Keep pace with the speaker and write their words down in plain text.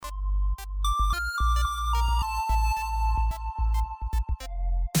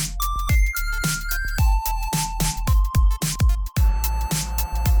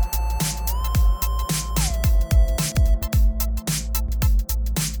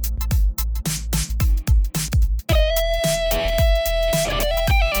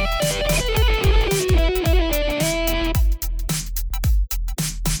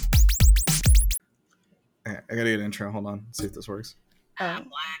intro. Hold on. Let's see if this works. Oh.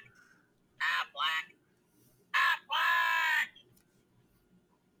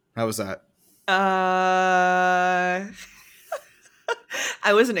 How was that? I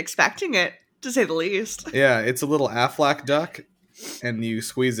wasn't expecting it, to say the least. Yeah, it's a little Aflac duck, and you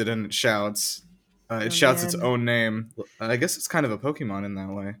squeeze it and it shouts. It shouts its own name. I guess it's kind of a Pokemon in that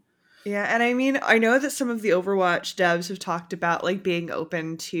way. Yeah, and I mean, I know that some of the Overwatch devs have talked about like being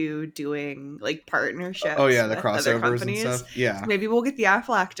open to doing like partnerships. Oh yeah, the with crossovers other companies. and stuff. Yeah, So maybe we'll get the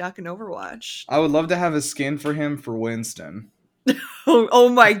Aflac duck in Overwatch. I would love to have a skin for him for Winston. Oh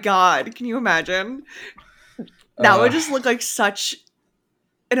my god, can you imagine? That would just look like such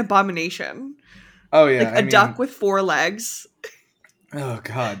an abomination. Oh yeah, like a duck with 4 legs. Oh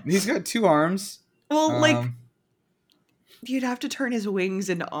god, he's got 2 arms. Well, like you'd have to turn his wings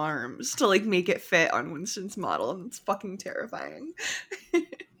into arms to like make it fit on Winston's model, and it's fucking terrifying.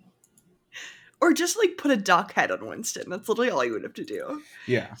 Or just like put a duck head on Winston. That's literally all you would have to do.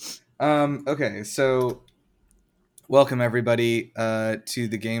 Yeah. Okay, so welcome everybody to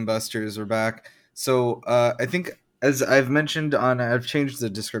the Game Busters. We're back. So I think, as I've mentioned I've changed the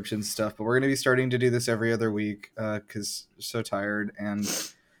description stuff, but we're going to be starting to do this every other week because I'm so tired, and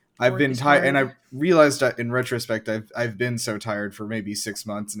I've been tired, and I realized in retrospect I've been so tired for maybe 6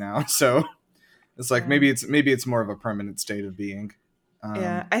 months now. So it's like maybe it's more of a permanent state of being.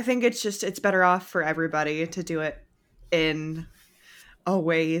 Yeah, I think it's better off for everybody to do it in a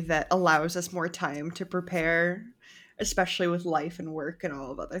way that allows us more time to prepare, especially with life and work and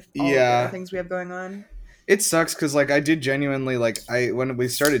all of the other things we have going on. It sucks because like I did genuinely when we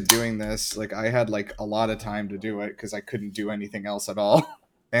started doing this, like I had like a lot of time to do it because I couldn't do anything else at all.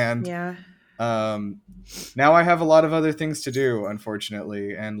 And now I have a lot of other things to do,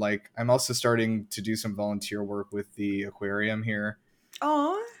 unfortunately, and like I'm also starting to do some volunteer work with the aquarium here.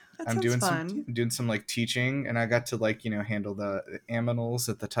 Oh, that sounds fun. I'm doing some like teaching, and I got to like handle the aminals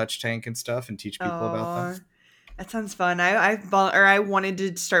at the touch tank and stuff, and teach people about them. That sounds fun. I wanted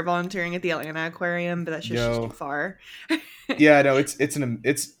to start volunteering at the Atlanta Aquarium, but that's just too far. Yeah, no, it's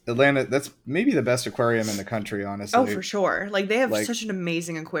Atlanta. That's maybe the best aquarium in the country, honestly. Oh, for sure. Like they have such an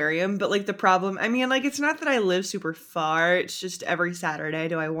amazing aquarium, but like the problem, I mean, like it's not that I live super far. It's just every Saturday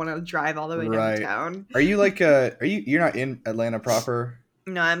do I want to drive all the way downtown. Are you like you're not in Atlanta proper?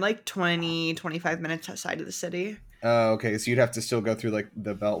 No, I'm like 20-25 minutes outside of the city. Oh, okay. So you'd have to still go through like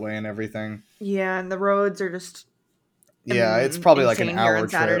the Beltway and everything. Yeah, and the roads are just it's probably like an hour on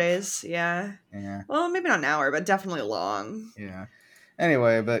trip. Saturdays. Yeah. Well, maybe not an hour, but definitely long. Yeah.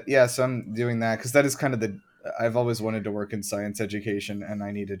 Anyway, but yeah, so I'm doing that because that is kind of I've always wanted to work in science education, and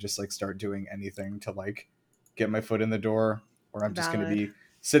I need to just like start doing anything to like get my foot in the door, or I'm just going to be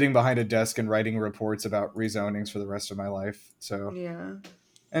sitting behind a desk and writing reports about rezonings for the rest of my life. So yeah.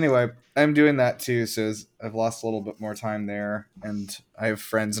 Anyway, I'm doing that too, so I've lost a little bit more time there, and I have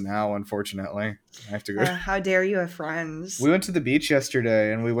friends now, unfortunately. I have to go. How dare you have friends? We went to the beach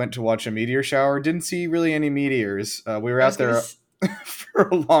yesterday, and we went to watch a meteor shower. Didn't see really any meteors. We were out there for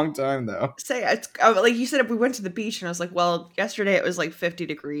a long time, though. Like you said, we went to the beach, and I was like, well, yesterday it was like 50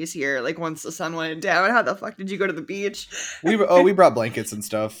 degrees here, like once the sun went down. How the fuck did you go to the beach? We brought blankets and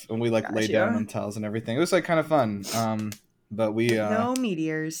stuff, and we like laid down on towels and everything. It was like kind of fun. But we no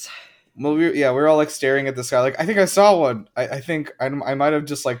meteors. Well, we were all like staring at the sky. Like I think I saw one. I think I might have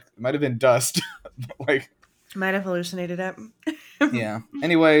just like might have been dust. Like might have hallucinated it. Yeah.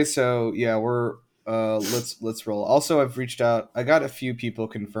 Anyway, so yeah, we're let's roll. Also, I've reached out. I got a few people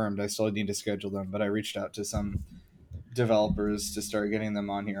confirmed. I still need to schedule them, but I reached out to some developers to start getting them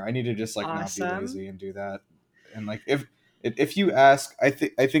on here. I need to just like not be lazy and do that. And like if you ask, I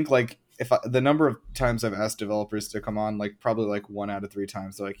think like. The number of times I've asked developers to come on, like probably like 1 out of 3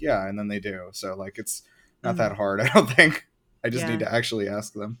 times, they're like, yeah, and then they do. So like, it's not that hard. I don't think. I just need to actually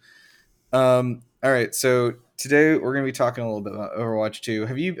ask them. All right. So today we're going to be talking a little bit about Overwatch 2.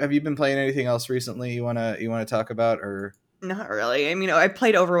 Have you been playing anything else recently you want to talk about, or? Not really. I mean, I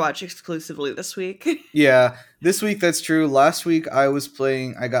played Overwatch exclusively this week. Yeah, this week that's true. Last week I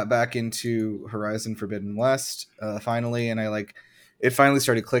got back into Horizon Forbidden West, finally. And it finally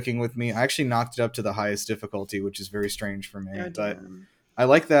started clicking with me. I actually knocked it up to the highest difficulty, which is very strange for me. But I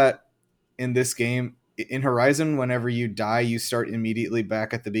like that in this game. In Horizon, whenever you die, you start immediately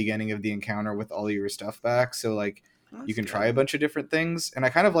back at the beginning of the encounter with all your stuff back. So like you can try a bunch of different things. And I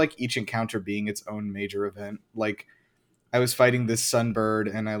kind of like each encounter being its own major event. Like I was fighting this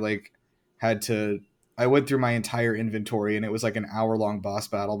sunbird, and I went through my entire inventory, and it was like an hour-long boss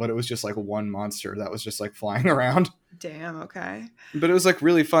battle, but it was just like one monster that was just like flying around. Damn, okay. But it was like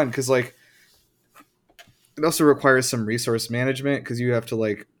really fun because like it also requires some resource management because you have to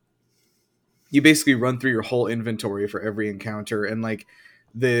like you basically run through your whole inventory for every encounter, and like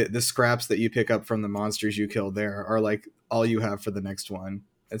the scraps that you pick up from the monsters you kill there are like all you have for the next one.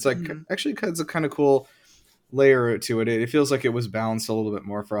 It's like Mm-hmm. actually it's a kind of cool layer to it. It feels like it was balanced a little bit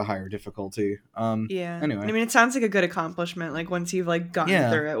more for a higher difficulty. Yeah. And I Anyway, mean, it sounds like a good accomplishment, like once you've like gotten yeah,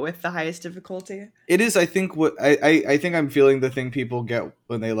 through it with the highest difficulty. it is. I think what I think I'm feeling the thing people get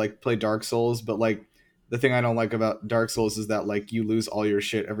when they like play Dark Souls, but like the thing I don't like about Dark Souls is that like you lose all your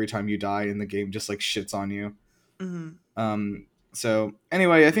shit every time you die, and the game just like shits on you. Mm-hmm. So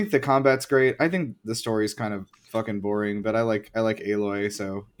anyway, I think the combat's great. I think the story's kind of fucking boring, but I like Aloy,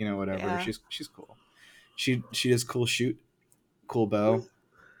 so you know whatever. Yeah. She's cool. She does cool shoot, cool bow.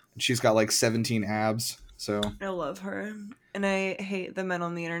 She's got like 17 abs. So I love her. And I hate the men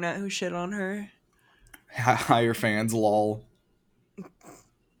on the internet who shit on her. higher fans, lol. Do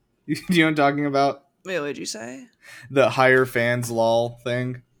you know what I'm talking about? Wait, what did you say? The higher fans, lol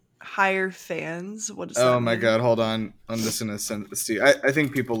thing. Higher fans? What does Oh that my mean? god, hold on. I'm just gonna send this to you. I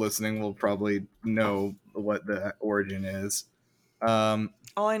think people listening will probably know what the origin is.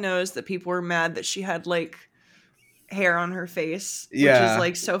 All I know is that people were mad that she had like hair on her face, which is Yeah.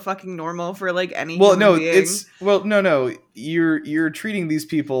 like so fucking normal for like any Well, human no, being. no. You're treating these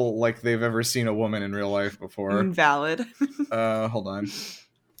people like they've ever seen a woman in real life before. Invalid. Hold on.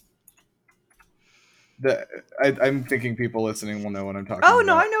 I'm thinking people listening will know what I'm talking Oh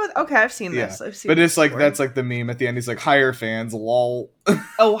no, about. I know. Okay, I've seen Yeah, this. I've seen. but This it's like before. that's like the meme at the end. He's like higher fans, lol.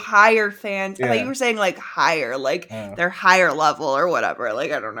 Oh, higher fans. I thought Yeah. you were saying like higher, like Oh. they're higher level or whatever.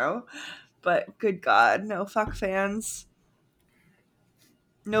 Like I don't know, but good God, no, fuck fans.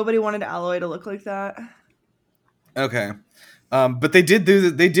 Nobody wanted Alloy to look like that. Okay, but they did do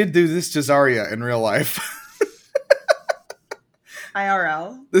this to Zarya in real life.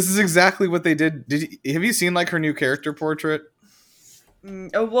 IRL. This is exactly what they did. Have you seen like her new character portrait?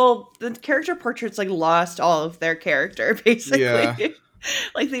 Oh well, the character portraits like lost all of their character basically. Yeah.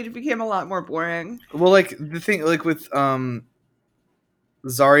 Like they became a lot more boring. Well, like the thing, like with Zarya,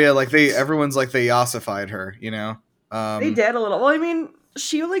 like everyone's like they ossified her, you know. They did a little. Well, I mean,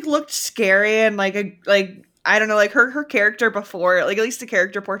 she like looked scary and like a like I don't know, like her character before, like at least the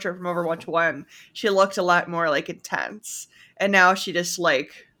character portrait from Overwatch 1, she looked a lot more like intense. And now she just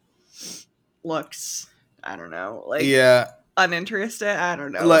like looks, I don't know, like Yeah. uninterested. I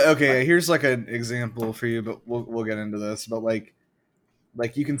don't know. Like okay, here's like an example for you, but we'll get into this. But like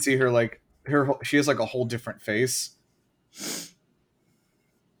you can see her like she has like a whole different face.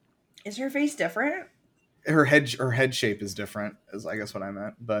 Is her face different? Her head shape is different, is I guess what I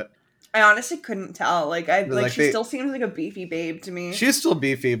meant. But I honestly couldn't tell. Like like she still seems like a beefy babe to me. she is still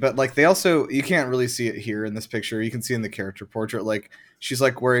beefy, but like they also you can't really see it here in this picture. You can see in the character portrait like she's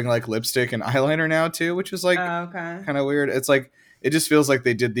like wearing like lipstick and eyeliner now too, which is like Okay. kind of weird. It's like it just feels like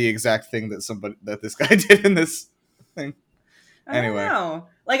they did the exact thing that this guy did in this thing. Anyway, I don't know.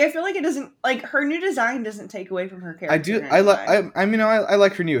 Like I feel like it doesn't like her new design doesn't take away from her character. I do. in I any like. way. I mean, I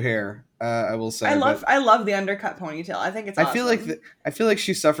like her new hair. I will say. I but love the undercut ponytail. I think it's awesome. I feel like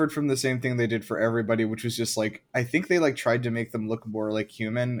she suffered from the same thing they did for everybody, which was just like I think they like tried to make them look more like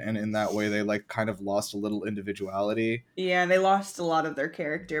human, and in that way they like kind of lost a little individuality. Yeah, they lost a lot of their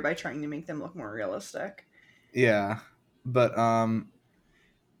character by trying to make them look more realistic. Yeah, but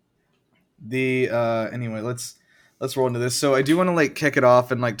the anyway, let's roll into this. So I do want to like kick it off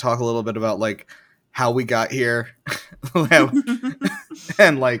and like talk a little bit about like how we got here,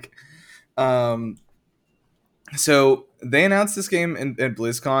 and like so they announced this game at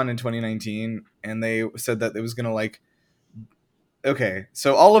BlizzCon in 2019, and they said that it was gonna like okay,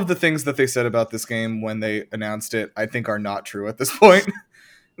 so all of the things that they said about this game when they announced it, I think are not true at this point.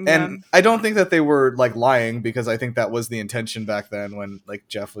 Yeah. And I don't think that they were like lying, because I think that was the intention back then when like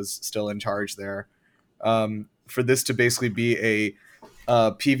Jeff was still in charge there, for this to basically be a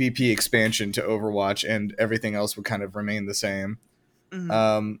PvP expansion to Overwatch, and everything else would kind of remain the same.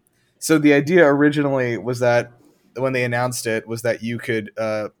 Mhm. So the idea originally was that when they announced it was that you could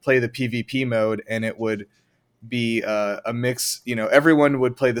play the PvP mode, and it would be a mix. You know, everyone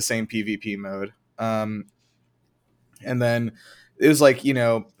would play the same PvP mode, and then it was like, you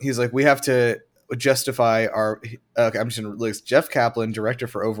know, he's like, we have to justify our. I'm just going to list Jeff Kaplan, director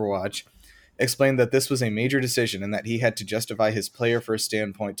for Overwatch, explained that this was a major decision and that he had to justify his player-first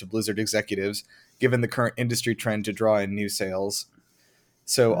standpoint to Blizzard executives, given the current industry trend to draw in new sales.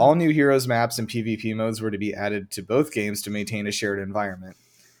 So all new heroes maps and PvP modes were to be added to both games to maintain a shared environment.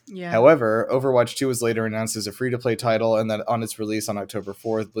 Yeah. However, Overwatch 2 was later announced as a free-to-play title, and that on its release on October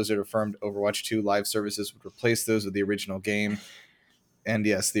 4th, Blizzard affirmed Overwatch 2 live services would replace those of the original game. And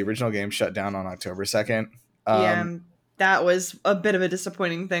yes, the original game shut down on October 2nd. Yeah. that was a bit of a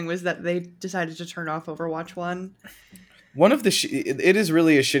disappointing thing, was that they decided to turn off Overwatch 1. One of the it is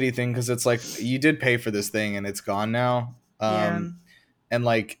really a shitty thing because it's like you did pay for this thing and it's gone now. Yeah. And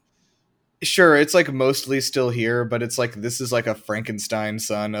like, sure, it's like mostly still here, but it's like this is like a Frankenstein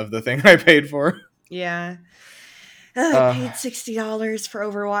son of the thing I paid for. Yeah. I paid $60 for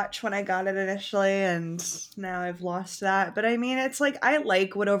Overwatch when I got it initially, and now I've lost that. But I mean, it's like I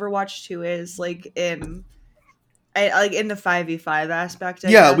like what Overwatch 2 is like in the 5v5 aspect. I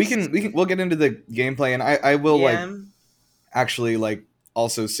Yeah, guess. we'll get into the gameplay, and I will Yeah. like actually like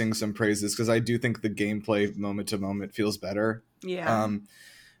also sing some praises because I do think the gameplay moment to moment feels better. Yeah.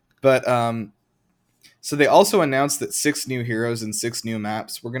 But so they also announced that 6 new heroes and 6 new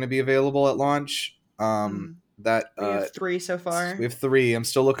maps were going to be available at launch. That we have 3 so far. We have 3. I'm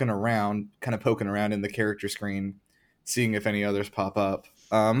still looking around, kind of poking around in the character screen, seeing if any others pop up.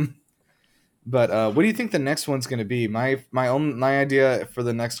 But what do you think the next one's going to be? My idea for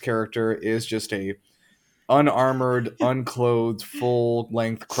the next character is just a unarmored, unclothed,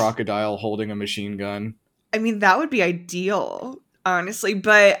 full-length crocodile holding a machine gun. I mean, that would be ideal, honestly,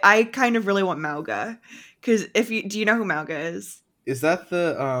 but I kind of really want Mauga, because do you know who Mauga is? Is that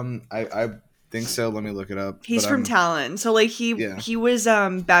the I think so. Let me look it up. He's from Talon. So like he was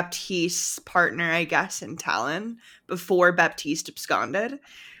Baptiste's partner, I guess, in Talon before Baptiste absconded.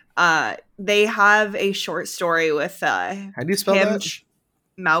 They have a short story with how do you spell that?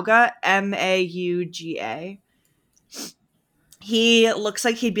 Mauga, Mauga. He looks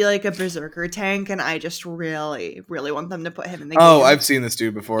like he'd be like a berserker tank, and I just really, really want them to put him in the game. Oh, I've seen this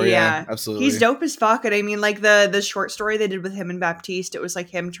dude before. Yeah, absolutely. He's dope as fuck. And I mean, like the short story they did with him and Baptiste, it was like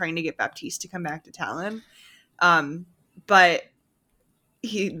him trying to get Baptiste to come back to Talon. But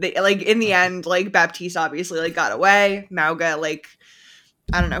like in the end, like Baptiste obviously like got away. Mauga, like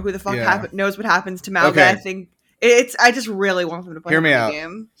I don't know who the fuck knows what happens to Mauga. Okay. I think I just really want them to play him in the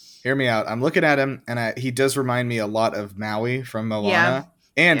game. Hear me out. I'm looking at him, and he does remind me a lot of Maui from Moana. Yeah.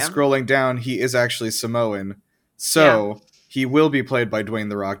 And scrolling down, he is actually Samoan. So he will be played by Dwayne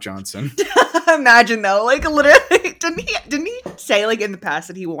 "The Rock" Johnson. Imagine, though. Like, literally, didn't he say, like, in the past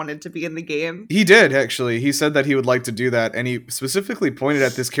that he wanted to be in the game? He did, actually. He said that he would like to do that, and he specifically pointed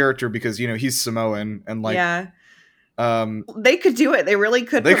at this character because, you know, he's Samoan, and, like... Yeah. They could do it. They really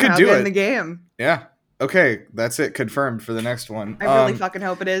could put Mauga in the game. Yeah. Okay, that's it. Confirmed for the next one. I really fucking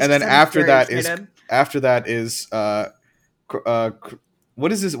hope it is. And then after that is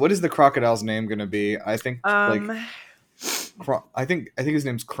what is this? What is the crocodile's name going to be? I think I think his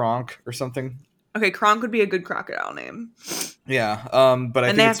name's Kronk or something. Okay, Kronk would be a good crocodile name. Yeah.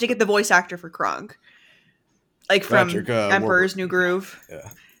 But they have to get the voice actor for Kronk, like from Emperor's New Groove. Yeah.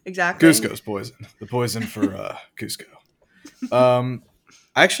 Exactly. Cusco's poison. The poison for Cusco.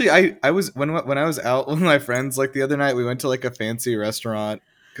 Actually, I was when I was out with my friends like the other night, we went to like a fancy restaurant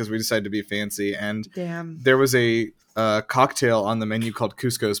because we decided to be fancy, and there was a cocktail on the menu called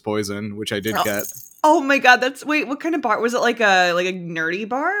Cusco's Poison, which I did get. Oh my god, what kind of bar was it? Like a nerdy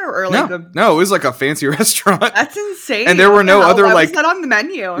bar or like no, it was like a fancy restaurant. That's insane. And there were no other Why like was that on the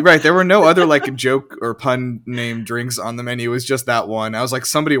menu. Right, there were no other like joke or pun named drinks on the menu. It was just that one. I was like,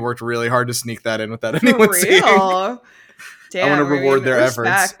 somebody worked really hard to sneak that in without anyone seeing. Damn, I want to reward their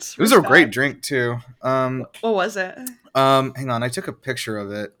efforts. It was a great drink too. What was it? Hang on, I took a picture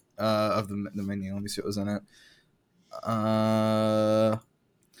of it, of the menu. Let me see what was in it.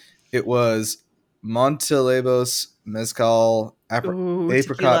 It was Montelebos, Mezcal, apricot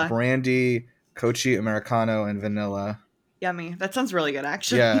tequila. Brandy, Cochi Americano, and vanilla. Yummy. That sounds really good,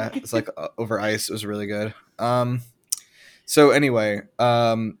 actually. Yeah, it's like over ice. It was really good. So anyway,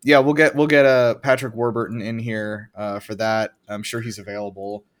 we'll get Patrick Warburton in here for that. I'm sure he's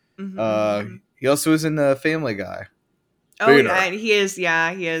available. Mm-hmm. He also is in the Family Guy. Oh, Peter. Yeah, he is.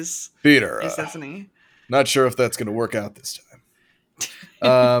 Yeah, he is. Peter, isn't he? Not sure if that's going to work out this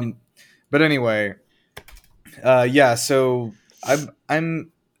time. But anyway, So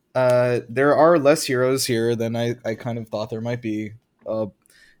I'm. There are less heroes here than I kind of thought there might be, and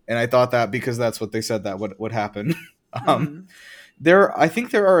I thought that because that's what they said that would happen. I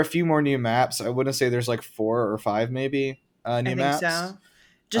think there are a few more new maps. I wouldn't say there's like 4 or 5 maybe new maps. So.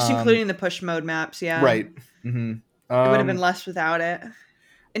 Just including the push mode maps, yeah. Right. Mm-hmm. It would have been less without it.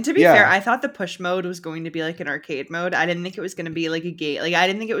 And to be fair, I thought the push mode was going to be like an arcade mode. I didn't think it was going to be like a game. Like I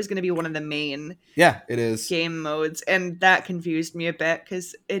didn't think it was going to be one of the main. Yeah, it is game modes, and that confused me a bit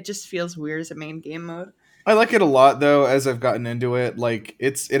because it just feels weird as a main game mode. I like it a lot though. As I've gotten into it, like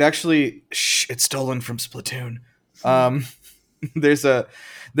it's stolen from Splatoon. There's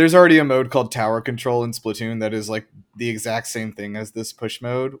already a mode called Tower Control in Splatoon that is like the exact same thing as this push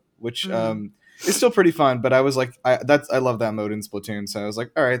mode, which it's still pretty fun. But I was like, I love that mode in Splatoon, so I was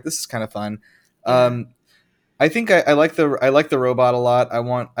like, all right, this is kind of fun. Yeah. I think I like the robot a lot.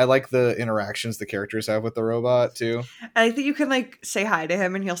 I like the interactions the characters have with the robot too. I think you can like say hi to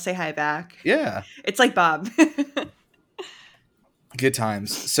him and he'll say hi back. Yeah, It's like Bob. good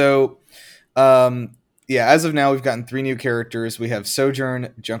times. So, um, yeah, as of now, we've gotten 3 new characters. We have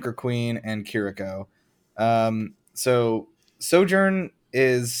Sojourn, Junker Queen, and Kiriko. So Sojourn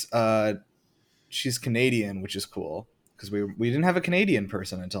is she's Canadian, which is cool because we didn't have a Canadian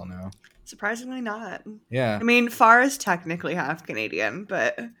person until now. Surprisingly not. Yeah. I mean, Far is technically half Canadian,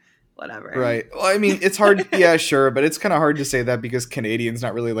 but whatever. Right. Well, I mean, it's hard. Yeah, sure, but it's kind of hard to say that because Canadian's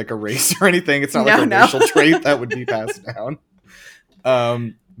not really like a race or anything. It's not like a racial trait that would be passed down.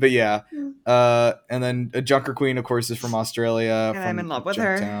 But yeah, and then Junker Queen, of course, is from Australia. And I'm in love with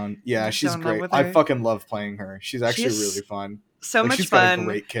her. Yeah, she's great. I fucking love playing her. She's actually really fun. So much she's fun. Got a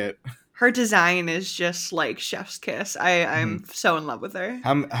great kit. Her design is just like chef's kiss. I'm so in love with her.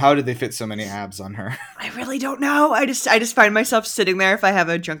 How did they fit so many abs on her? I really don't know. I just find myself sitting there if I have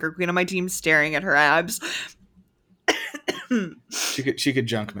a Junker Queen on my team staring at her abs. She could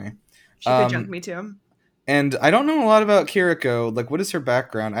junk me. She could junk me too. And I don't know a lot about Kiriko. Like, what is her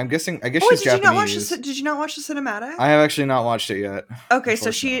background? I guess she's Japanese. Did you not watch the cinematic? I have actually not watched it yet. Okay, so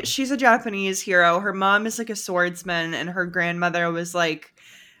she's a Japanese hero. Her mom is like a swordsman, and her grandmother was like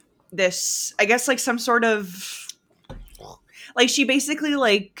this, I guess, like some sort of, like, she basically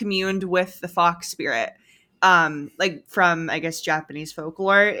like communed with the fox spirit, like from, I guess, Japanese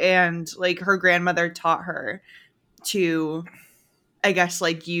folklore, and like her grandmother taught her to, I guess,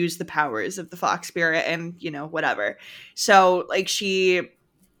 like use the powers of the fox spirit and, you know, whatever. So like she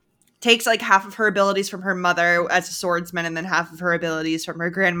takes like half of her abilities from her mother as a swordsman and then half of her abilities from her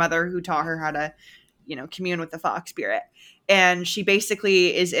grandmother who taught her how to, you know, commune with the fox spirit. And she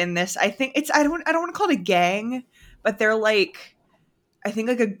basically is in this, I think it's, I don't want to call it a gang, but they're like, I think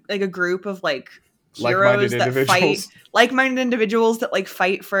like a group of like heroes that fight, like-minded individuals that like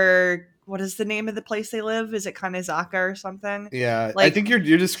fight for, what is the name of the place they live? Is it Kanezaka or something? Yeah, like, I think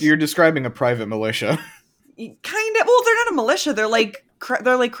you're describing a private militia. Kind of. Well, they're not a militia. They're like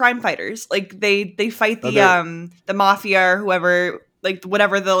crime fighters. Like they fight the mafia or whoever, like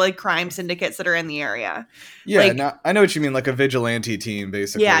whatever the like crime syndicates that are in the area. Yeah, like, I know what you mean, like a vigilante team,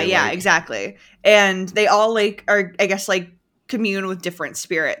 basically. Yeah, exactly. And they all like are, I guess, like commune with different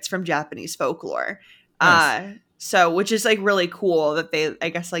spirits from Japanese folklore. Nice. So which is like really cool that they, I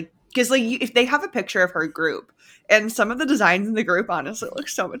guess, like, because like if they have a picture of her group, and some of the designs in the group honestly look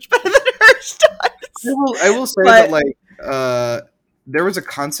so much better than hers does. I will say that like there was a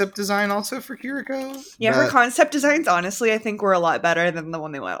concept design also for Kiriko. Yeah, her concept designs honestly I think were a lot better than the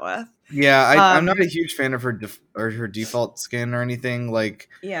one they went with. Yeah, I'm not a huge fan of her her default skin or anything. Like,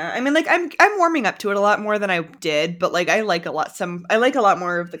 yeah, I mean, like I'm warming up to it a lot more than I did, but like I like a lot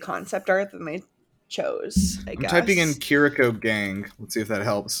more of the concept art than they chose. I'm typing in Kiriko gang. Let's see if that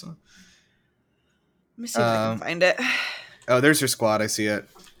helps. Let me see if I can find it. Oh, there's her squad. I see it.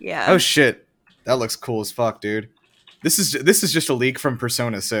 Yeah. Oh shit, that looks cool as fuck, dude. This is just a leak from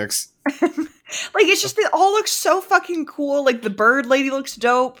Persona 6. Like, it's just, they all look so fucking cool. Like, the bird lady looks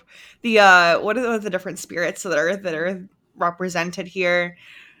dope. The what are the different spirits that are represented here?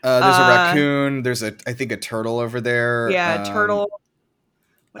 There's a raccoon. There's I think a turtle over there. Yeah, turtle.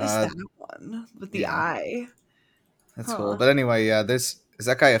 What is that one with the eye? That's cool. But anyway, yeah, is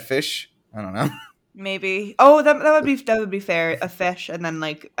that guy a fish? I don't know. Maybe. Oh, that would be fair. A fish, and then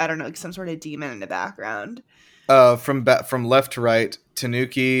like, I don't know, like some sort of demon in the background. From left to right,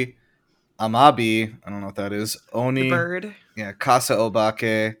 Tanuki, Amabi, I don't know what that is. Oni, the bird. Yeah, Kasa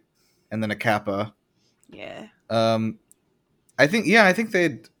Obake, and then a Kappa. Yeah. I think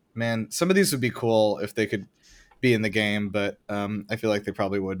they'd, man, some of these would be cool if they could be in the game, but I feel like they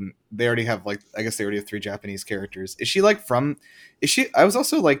probably wouldn't. They already have I guess they already have 3 Japanese characters. Is she I was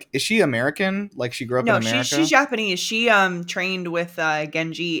also like, is she American? Like she grew up in America? No, she's Japanese. She trained with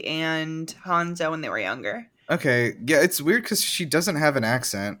Genji and Hanzo when they were younger. Okay, yeah, it's weird because she doesn't have an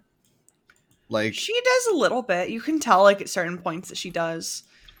accent. Like, she does a little bit. You can tell like at certain points that she does,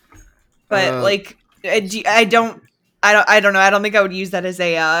 but like I don't know. I don't think I would use that as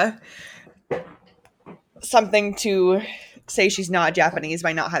a something to say she's not Japanese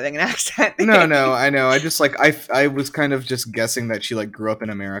by not having an accent. No, I know. I just like I was kind of just guessing that she like grew up in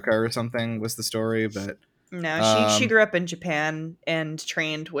America or something was the story, but. No, she grew up in Japan and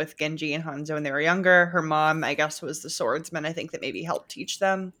trained with Genji and Hanzo when they were younger. Her mom, I guess, was the swordsman. I think that maybe helped teach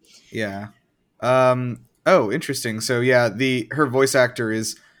them. Yeah. Oh, interesting. So yeah, her voice actor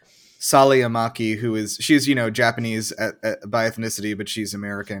is Sally Amaki, she's Japanese by ethnicity, but she's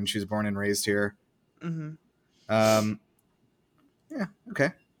American. She's born and raised here. Mm-hmm. Yeah. Okay.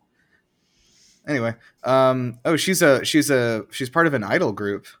 Anyway, she's part of an idol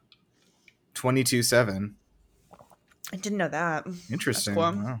group. 22/7. I didn't know that. Interesting.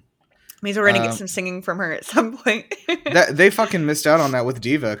 That's cool. Wow. Means we're gonna get some singing from her at some point. That they fucking missed out on that with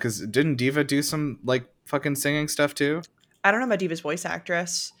Diva, because didn't Diva do some like fucking singing stuff too? I don't know about Diva's voice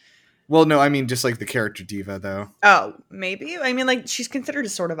actress. Well, no, I mean just like the character Diva though. Oh, maybe. I mean, like she's considered a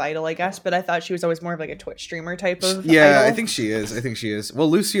sort of idol, I guess, but I thought she was always more of like a Twitch streamer type of. Yeah, idol. I think she is. Well,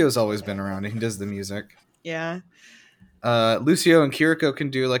 Lucio's always been around, and he does the music. Yeah. Lucio and Kiriko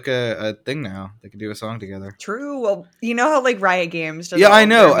can do like a thing now. They can do a song together. True. Well, you know how like Riot Games does. Yeah, I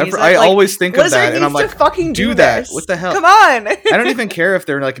know. I always think of that, and I'm like, fucking do that. What the hell? Come on. I don't even care if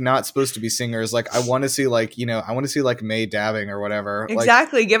they're like not supposed to be singers. Like, I want to see like I want to see like May dabbing or whatever.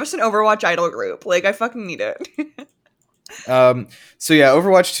 Exactly. Give us an Overwatch idol group. Like, I fucking need it. So yeah,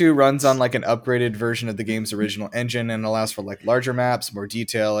 Overwatch 2 runs on like an upgraded version of the game's original engine and allows for like larger maps, more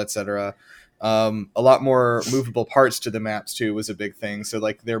detail, etc. A lot more movable parts to the maps too was a big thing. So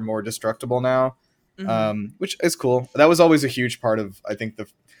like they're more destructible now, which is cool. That was always a huge part of I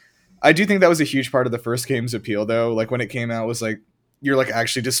do think that was a huge part of the first game's appeal though. Like when it came out, was like you're like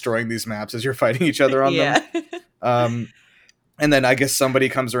actually destroying these maps as you're fighting each other on them. And then I guess somebody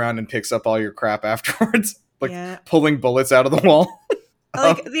comes around and picks up all your crap afterwards, like pulling bullets out of the wall.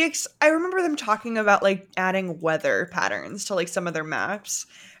 Like I remember them talking about like adding weather patterns to like some of their maps.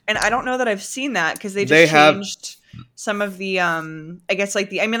 And I don't know that I've seen that because they changed some of the I guess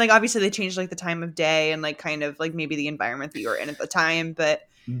like obviously they changed like the time of day and like kind of like maybe the environment that you were in at the time, but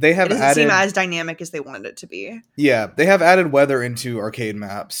it doesn't seem as dynamic as they wanted it to be. Yeah, they have added weather into arcade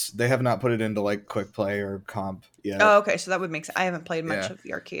maps. They have not put it into like quick play or comp yet. Oh, okay, so that would make sense. I haven't played much of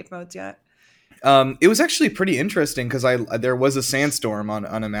the arcade modes yet. It was actually pretty interesting because there was a sandstorm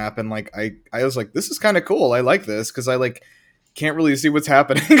on a map, and like I was like, this is kind of cool. I like this because I like can't really see what's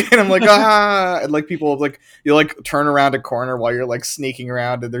happening, and I'm like, and like people like you like turn around a corner while you're like sneaking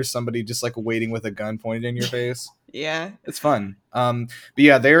around, and there's somebody just like waiting with a gun pointed in your face. Yeah, it's fun. But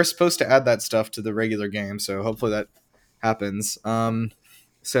yeah, they are supposed to add that stuff to the regular game, so hopefully that happens.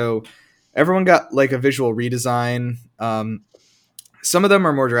 So everyone got like a visual redesign. Some of them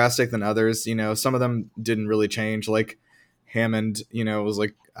are more drastic than others. Some of them didn't really change. Like Hammond, was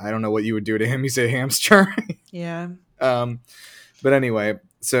like, I don't know what you would do to him. You say hamster. Yeah. But anyway,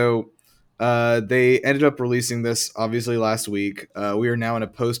 so they ended up releasing this obviously last week. We are now in a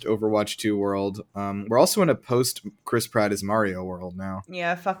post Overwatch 2 world. We're also in a post Chris Pratt as Mario world now.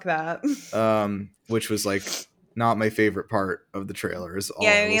 Yeah, fuck that. Which was like not my favorite part of the trailers.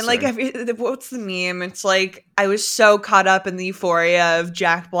 Yeah, I mean, like, what's the meme? It's like I was so caught up in the euphoria of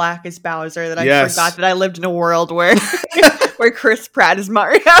Jack Black as Bowser that I forgot that I lived in a world where where Chris Pratt is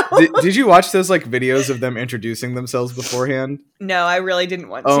Mario. Did you watch those like videos of them introducing themselves beforehand? No, I really didn't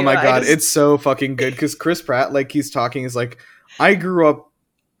want to. Oh my god, it's so fucking good because Chris Pratt, like he's talking, is like, I grew up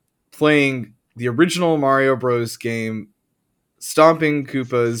playing the original Mario Bros. Game, stomping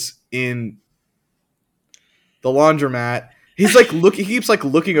Koopas in the laundromat. He's like he keeps like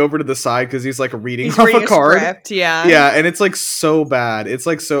looking over to the side because he's like reading off a card. Script, yeah, and it's like so bad. It's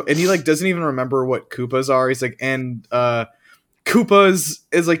like so, and he like doesn't even remember what Koopas are. He's like, and Koopas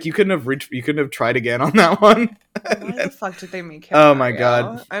is like you couldn't have tried again on that one. Why the fuck did they make him? Oh my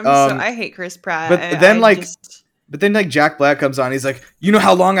god, I hate Chris Pratt. But then Jack Black comes on. He's like, you know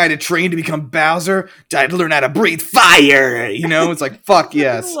how long I had to train to become Bowser? I had to learn how to breathe fire. It's like fuck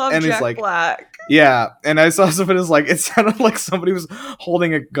yes. I love and Jack he's like, Black. Yeah, and I saw something was like, it sounded like somebody was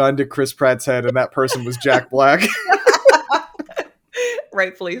holding a gun to Chris Pratt's head, and that person was Jack Black.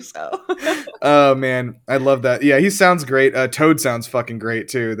 Rightfully so. Oh man, I love that. Yeah, he sounds great. Toad sounds fucking great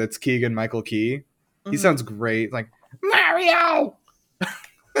too. That's Keegan Michael Key. He sounds great. Like Mario.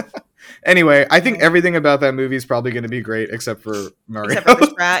 Anyway, I think everything about that movie is probably going to be great except for Mario. Except for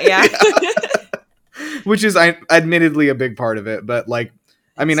Chris Pratt, yeah. Which is admittedly a big part of it, but like,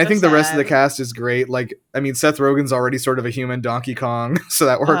 I mean, I think the rest of the cast is great. Like, I mean, Seth Rogen's already sort of a human Donkey Kong, so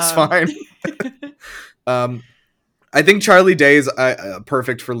that works fine. I think Charlie Day is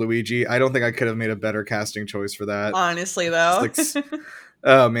perfect for Luigi. I don't think I could have made a better casting choice for that. Honestly, though.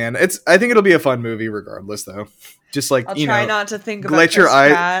 Oh man, I think it'll be a fun movie regardless, though. Just like I'll try not to think about let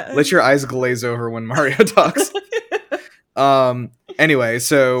your eyes glaze over when Mario talks. Anyway,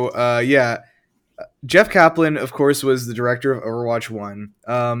 so yeah. Jeff Kaplan, of course, was the director of Overwatch 1.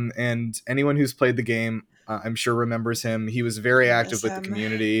 And anyone who's played the game I'm sure remembers him. He was very I active miss with the him.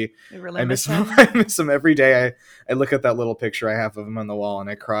 community. I really I miss miss him. him. I miss him every day. I look at that little picture I have of him on the wall and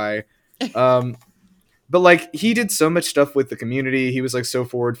I cry. Um, but like he did so much stuff with the community. He was like so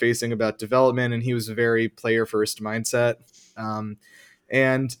forward facing about development, and he was a very player first mindset.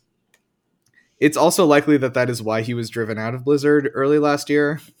 And it's also likely that that is why he was driven out of Blizzard early last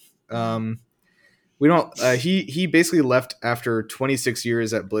year. Um, we don't. He basically left after 26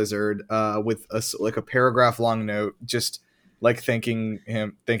 years at Blizzard with like a paragraph long note, just like thanking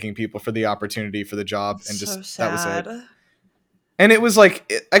people for the opportunity for the job, and So just that was it. sad. And it was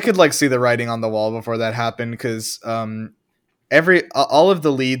like I could like see the writing on the wall before that happened, because all of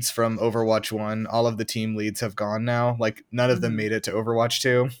the leads from Overwatch 1, all of the team leads have gone now. Like none of them made it to Overwatch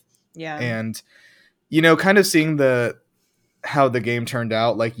 2. Yeah. And kind of seeing how the game turned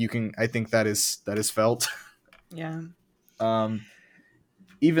out, like I think that is felt. Yeah.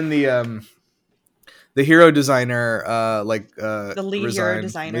 Even the hero designer The lead resigned. hero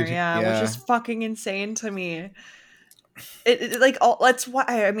designer, which is fucking insane to me. It like all that's why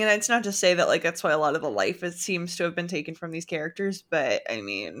I mean it's not to say that like that's why a lot of the life it seems to have been taken from these characters, but I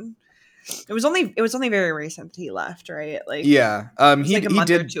mean it was only very recent he left, right? Like he like a month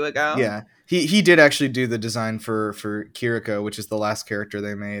did, or two ago. Yeah, he did actually do the design for Kiriko, which is the last character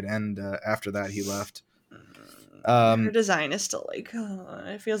they made, and after that he left. Her design is still like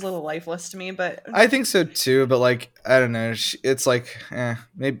it feels a little lifeless to me, but I think so too. But like I don't know, it's like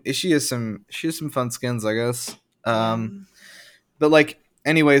maybe she has some fun skins, I guess. But like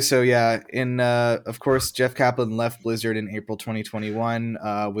anyway, so yeah, of course Jeff Kaplan left Blizzard in April 2021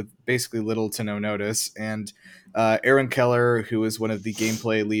 with basically little to no notice, and Aaron Keller, who was one of the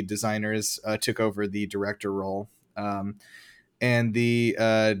gameplay lead designers, took over the director role. And the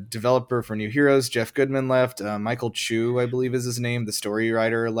developer for New Heroes, Jeff Goodman, left. Michael Chu, I believe is his name, the story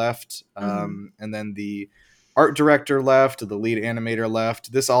writer, left. And then the art director left. The lead animator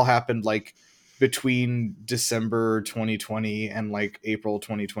left. This all happened like between December 2020 and like April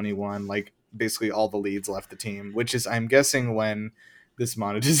 2021. Like basically all the leads left the team, which is, I'm guessing, when this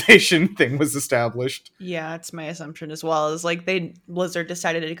monetization thing was established. Yeah, it's my assumption as well. Is like Blizzard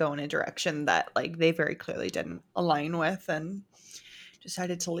decided to go in a direction that like they very clearly didn't align with and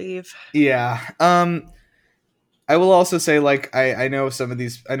decided to leave. Yeah. I will also say, like, I know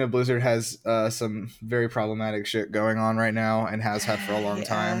I know Blizzard has some very problematic shit going on right now and has had for a long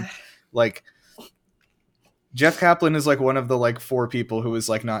time. Like, Jeff Kaplan is like one of the like 4 people who is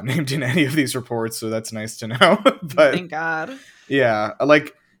like not named in any of these reports, so that's nice to know. But thank God. Yeah,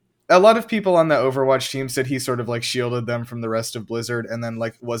 like a lot of people on the Overwatch team said he sort of like shielded them from the rest of Blizzard, and then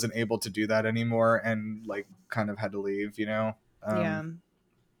like wasn't able to do that anymore, and like kind of had to leave, Yeah.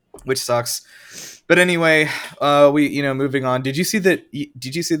 Which sucks. But anyway, we moving on. Did you see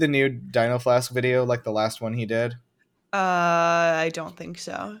the new Dino Flask video, like the last one he did? I don't think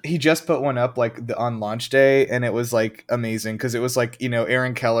so. He just put one up like on launch day, and it was like amazing because it was like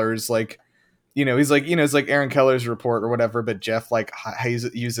Aaron Keller's like he's like it's like Aaron Keller's report or whatever, but Jeff like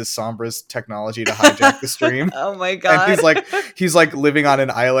uses Sombra's technology to hijack the stream. Oh my God. And he's like living on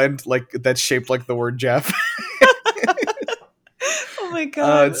an island like that's shaped like the word Jeff. Oh my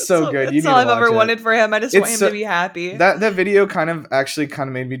God, it's so good. That's all I've ever wanted for him. I just want him to be happy. That video kind of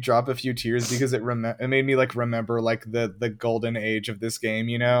made me drop a few tears because it made me like remember like the golden age of this game,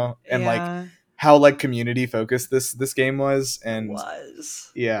 and like how like community focused this game was. And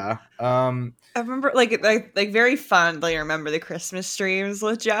yeah. I remember like very fondly remember the Christmas streams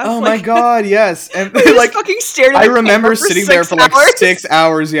with Jeff. Oh my God, yes. And like fucking stared at I remember sitting there for like 6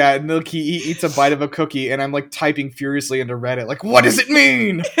 hours, yeah, and he eats a bite of a cookie, and I'm like typing furiously into Reddit, like, what does it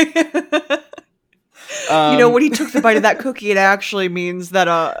mean? When he took the bite of that cookie, it actually means that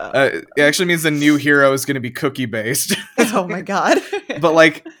it actually means the new hero is going to be cookie based. Oh my God. But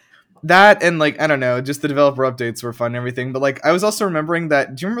like that, and like I don't know, just the developer updates were fun and everything. But like I was also remembering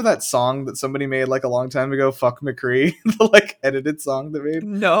that. Do you remember that song that somebody made like a long time ago? Fuck McCree, the like edited song they made.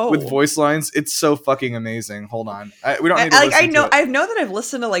 No, with voice lines. It's so fucking amazing. Hold on, we don't need to listen to it. I know that I've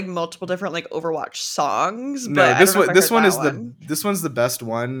listened to like multiple different like Overwatch songs. No, but this one's the best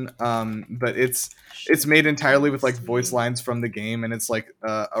one. But it's made entirely with like voice lines from the game, and it's like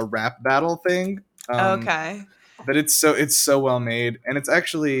a rap battle thing. Okay. But it's so well made, and it's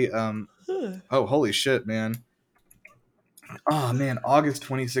actually oh, holy shit, man. Oh man, August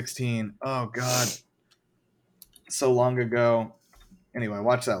 2016. Oh God, so long ago. Anyway,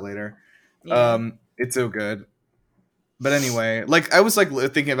 watch that later. Yeah. It's so good. But anyway, like I was like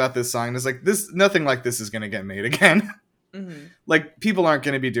thinking about this song, and it's like nothing like this is gonna get made again. Mm-hmm. Like people aren't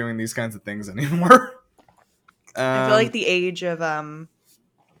gonna be doing these kinds of things anymore. I feel like the age of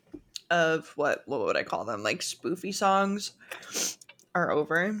of what would I call them? Like spoofy songs are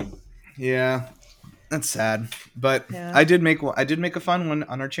over. Yeah, that's sad. But Yeah. I did make a fun one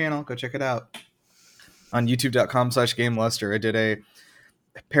on our channel. Go check it out on youtube.com/GameLuster. I did a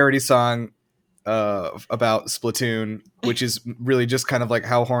parody song about Splatoon, which is really just kind of like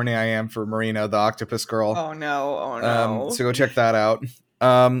how horny I am for Marina, the octopus girl. Oh no. So go check that out.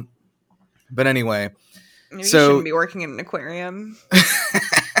 But anyway, Maybe so you shouldn't be working in an aquarium.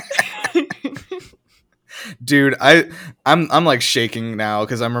 dude, I'm like shaking now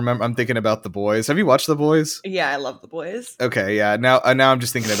because I'm thinking about The Boys. Have you watched The Boys? Yeah, I love The Boys. Okay, yeah. Now I'm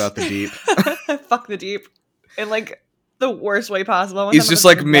just thinking about The Deep. Fuck The Deep in like the worst way possible. He's just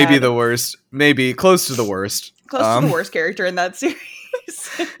like maybe the worst, maybe close to the worst. Close to the worst character in that series.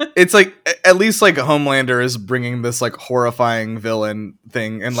 It's like at least like Homelander is bringing this like horrifying villain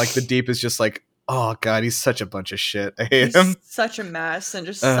thing, and like The Deep is just like, oh god, he's such a bunch of shit. I hate him. Such a mess and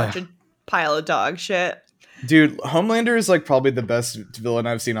just such a pile of dog shit. Dude, Homelander is like probably the best villain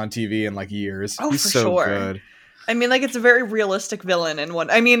I've seen on TV in like years. Oh, he's for so sure. good. I mean, like, it's a very realistic villain in one.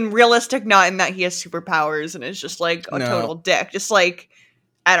 I mean, realistic not in that he has superpowers and is just like a total dick. Just like,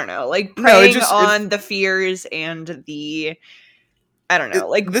 I don't know, like preying on the fears and the, I don't know,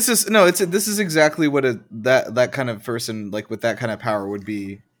 like this is exactly what that kind of person like with that kind of power would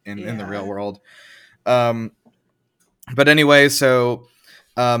be in the real world. But anyway, so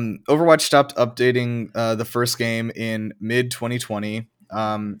Overwatch stopped updating the first game in mid 2020.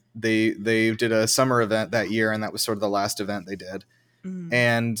 They did a summer event that year, and that was sort of the last event they did.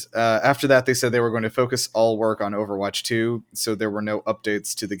 And after that, they said they were going to focus all work on Overwatch 2, so there were no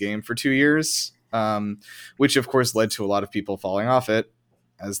updates to the game for 2 years, which of course led to a lot of people falling off it,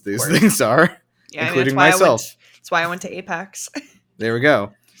 as these things are, including myself. That's why I went to Apex. There we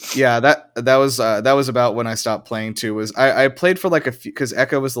go. Yeah, that was about when I stopped playing too. Was I played for like a few, because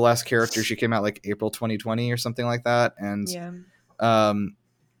Echo was the last character. She came out like April 2020 or something like that, and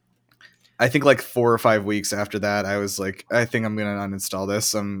I think like 4 or 5 weeks after that, I was like, I think I'm gonna uninstall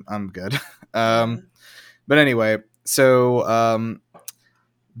this. I'm good. But anyway, so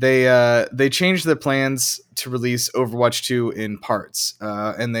they changed the plans to release Overwatch 2 in parts,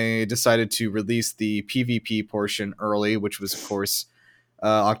 and they decided to release the PvP portion early, which was of course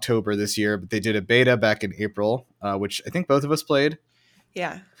October this year. But they did a beta back in April, which I think both of us played.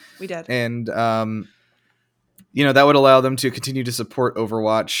 Yeah, we did, and that would allow them to continue to support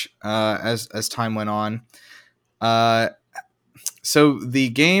Overwatch as time went on. So the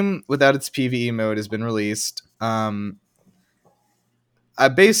game without its PvE mode has been released. I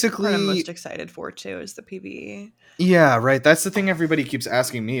basically what I'm most excited for too is the PvE. Yeah, right. That's the thing everybody keeps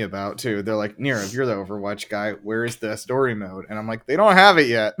asking me about too. They're like, Nirav, you're the Overwatch guy. Where is the story mode? And I'm like, they don't have it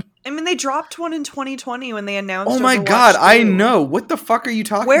yet. I mean, they dropped one in 2020 when they announced. Oh my Overwatch god, 2. I know. What the fuck are you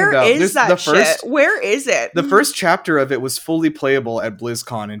talking Where about? Where is that shit? Where is it? The first chapter of it was fully playable at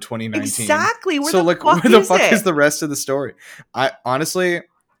BlizzCon in 2019. Exactly. Where the fuck is the rest of the story? I honestly,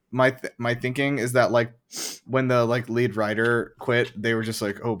 my thinking is that like when the like lead writer quit, they were just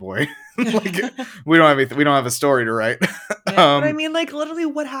like, oh boy, like we don't have a story to write. Yeah, but I mean, like literally,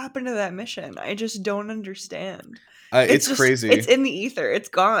 what happened to that mission? I just don't understand. It's just crazy. It's in the ether. It's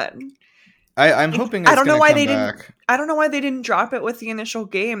gone. I'm hoping. I don't know why they didn't. I don't know why they didn't drop it with the initial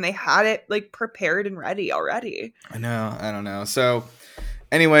game. They had it like prepared and ready already. I know. I don't know. So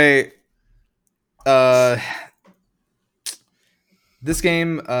anyway, this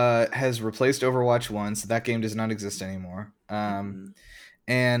game has replaced Overwatch 1, so that game does not exist anymore.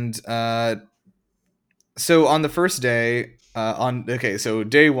 And so on the first day, so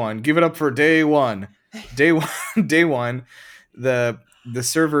day one, give it up for day one. Day one, the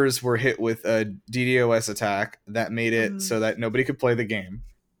servers were hit with a DDoS attack that made it so that nobody could play the game.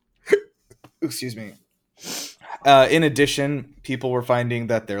 Excuse me. In addition, people were finding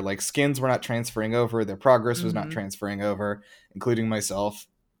that their like skins were not transferring over, their progress was not transferring over, including myself.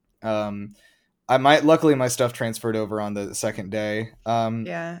 Luckily my stuff transferred over on the second day.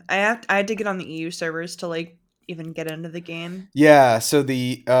 Yeah, I had to get on the EU servers to like even get into the game. Yeah, so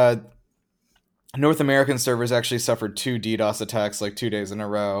the North American servers actually suffered 2 DDoS attacks like 2 days in a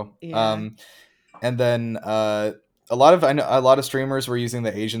row. Yeah. And then a lot of streamers were using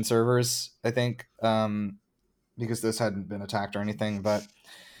the Asian servers, I think, because this hadn't been attacked or anything. But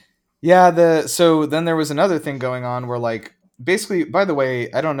yeah, so then there was another thing going on where like basically, by the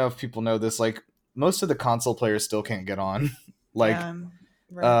way, I don't know if people know this, like most of the console players still can't get on. Like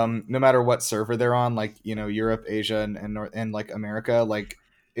right. No matter what server they're on, like, Europe, Asia, and North, and like America, like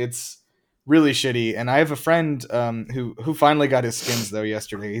it's really shitty. And I have a friend who finally got his skins though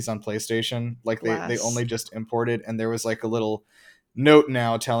yesterday. He's on PlayStation. Like they only just imported, and there was like a little note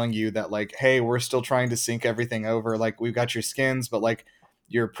now telling you that like, hey, we're still trying to sync everything over. Like we've got your skins, but like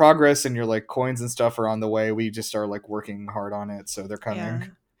your progress and your like coins and stuff are on the way. We just are like working hard on it, so they're Yeah.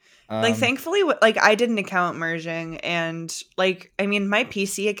 coming. Like, Um, thankfully, like, I did an account merging, and, like, I mean, my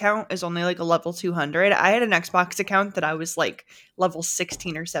PC account is only, like, a level 200. I had an Xbox account that I was, like, level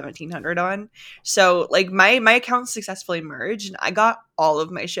 16 or 1700 on. So, like, my account successfully merged, and I got all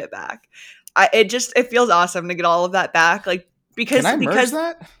of my shit back. It feels awesome to get all of that back, like, can I merge because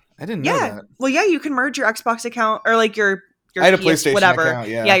that? I didn't know yeah. that. Well, yeah, you can merge your Xbox account or like I your had a PS PlayStation whatever. account.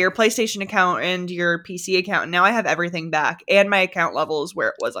 Yeah, Yeah, your PlayStation account and your PC account. Now I have everything back and my account level is where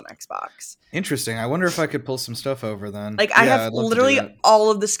it was on Xbox. interesting. I wonder if I could pull some stuff over then. Like I Yeah, have I'd love to do literally that.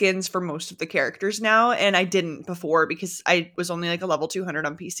 all of the skins for most of the characters now and I didn't before because I was only like a level 200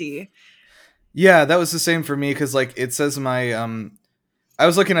 on PC. Yeah, that was the same for me because like it says my I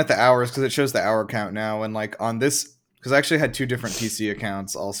was looking at the hours because it shows the hour count now, and like on this, because I actually had two different PC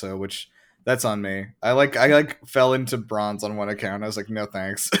accounts also, which that's on me. I fell into bronze on one account. I was like, no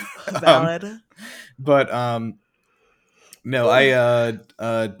thanks. um, Valid. but no, I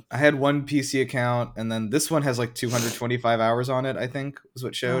had one PC account, and then this one has like 225 hours on it. I think was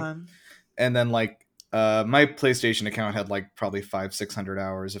what showed, Um, and then like my PlayStation account had like probably 500-600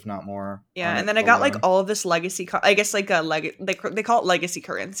 hours, if not more, yeah, on and it then I got like alone. all of this legacy. I guess like a they call it legacy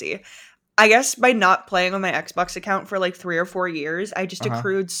currency. I guess by not playing on my Xbox account for like 3 or 4 years, I just Uh huh.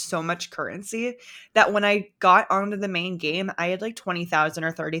 accrued so much currency that when I got onto the main game, I had like 20,000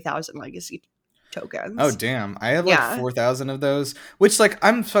 or 30,000 legacy Oh tokens. damn! I have like Yeah, 4,000 of those, which like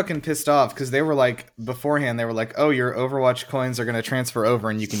I'm fucking pissed off because they were like beforehand they were like, oh, your Overwatch coins are gonna transfer over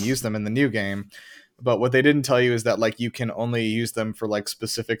and you can use them in the new game. But what they didn't tell you is that like you can only use them for like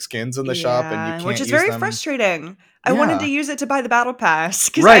specific skins in the shop and you yeah, which can't is use very them. frustrating. I wanted to Yeah, use it to buy the battle pass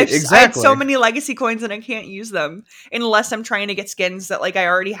because right, I had so exactly. many legacy coins and I can't use them unless I'm trying to get skins that like I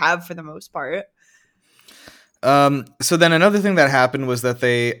already have for the most part. So then another thing that happened was that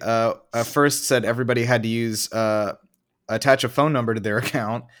they first said everybody had to use attach a phone number to their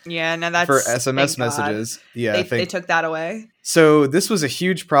account Yeah, no, for that's SMS thank God messages. Yeah, they thank. took that away. So this was a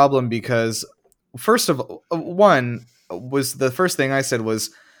huge problem because first of one was the first thing I said was,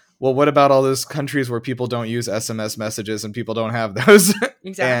 well, what about all those countries where people don't use SMS messages and people don't have those?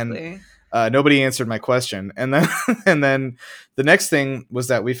 And Exactly. nobody answered my question. And then and then the next thing was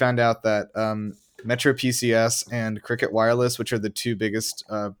that we found out that Metro PCS and Cricket Wireless, which are the two biggest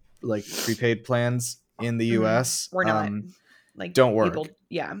like prepaid plans in the Mhm. US, We're not like don't work. people.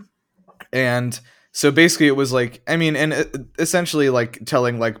 Yeah, And so basically it was like, I mean, and essentially like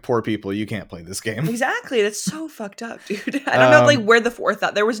telling like poor people you can't play this game. exactly. That's so fucked up, dude. I don't know like um where the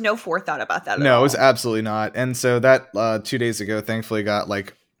forethought. There was no forethought about that at no, it was all. absolutely not. And so that 2 days ago thankfully got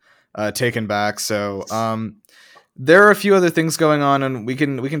like taken back. So there are a few other things going on, and we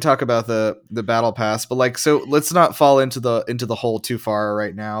can talk about the battle pass, but like, so let's not fall into the hole too far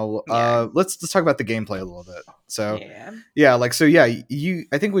right now. Yeah, Let's talk about the gameplay a little bit. So yeah. yeah, like, so yeah, you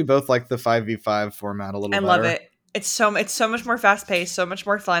I think we both like the 5v5 format a I little love better. it. It's so much more fast paced, so much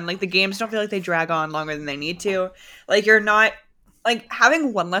more fun. Like the games don't feel like they drag on longer than they need to. Like you're not like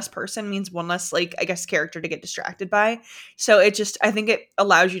having one less person means one less like I guess character to get distracted by. So it just I think it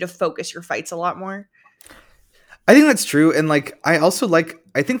allows you to focus your fights a lot more. I think that's true, and like I also like,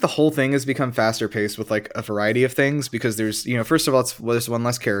 I think the whole thing has become faster paced with like a variety of things because there's, first of all, there's one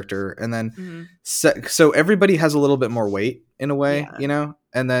less character, and then Hmm. so everybody has a little bit more weight in a way, Yeah.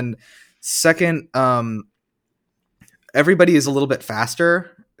 and then second, everybody is a little bit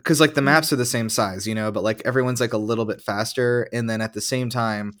faster because like the Hmm. maps are the same size, but like everyone's like a little bit faster, and then at the same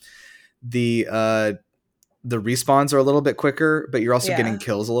time, the respawns are a little bit quicker, but you're also getting Yeah.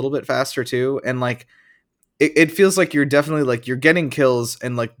 kills a little bit faster too, and like it feels like you're definitely like you're getting kills,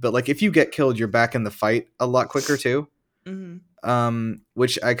 and like, but like if you get killed you're back in the fight a lot quicker too, Hmm.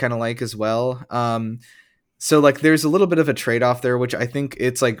 which I kind of like as well. So like there's a little bit of a trade-off there, which I think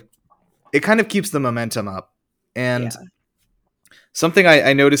it's like it kind of keeps the momentum up. And Yeah. something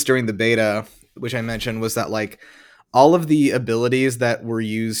I noticed during the beta, which I mentioned, was that like all of the abilities that were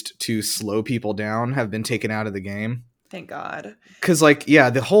used to slow people down have been taken out of the game. Thank God. Because like, yeah,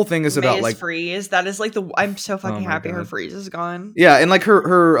 the whole thing is about May's like, freeze. That is like the I'm so oh fucking my happy her god. freeze is gone. Yeah, and like her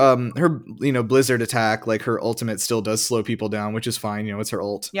blizzard attack, like her ultimate still does slow people down, which is fine. It's her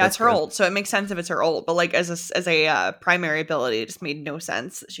ult. Yeah, That's it's her good. ult, so it makes sense if it's her ult. But like as a primary ability, it just made no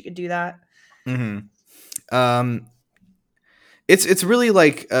sense that she could do that. Hmm. Um, it's really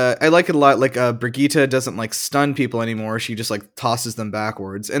like I like it a lot. Like Brigitte doesn't like stun people anymore. She just like tosses them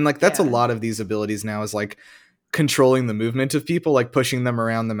backwards, and like that's a Yeah. lot of these abilities now. Is like controlling the movement of people, like pushing them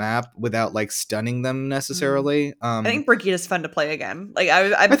around the map without like stunning them necessarily. I think Brigitta's fun to play again. Like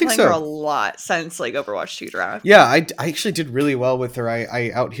I've I been think playing her a so. lot since like Overwatch 2 draft. Yeah, I actually did really well with her.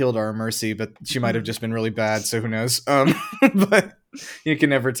 I out healed our Mercy, but she might have just been really bad, so who knows? But you can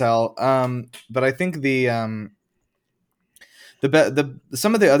never tell. But I think the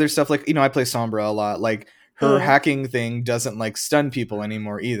some of the other stuff, like, you know, I play Sombra a lot. Like her hacking thing doesn't like stun people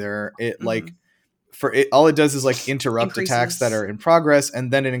anymore either. It like for it, all it does is like interrupt attacks that are in progress,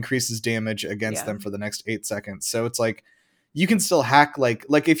 and then it increases damage against them for the next 8 seconds. So it's like you can still hack, like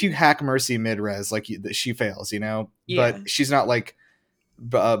if you hack Mercy mid res, like she fails, you know, but she's not like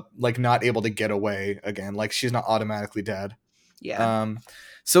not able to get away again. Like she's not automatically dead.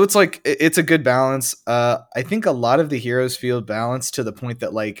 So it's like it's a good balance. I think a lot of the heroes feel balanced to the point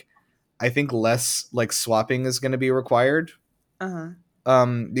that like I think less like swapping is going to be required.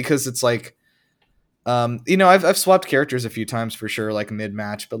 Because it's like you know, I've swapped characters a few times for sure, like mid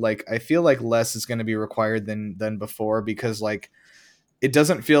match, but like I feel like less is going to be required than before, because like it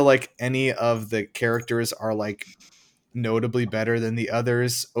doesn't feel like any of the characters are like notably better than the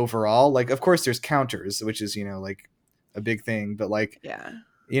others overall. Like of course there's counters, which is, you know, like a big thing, but like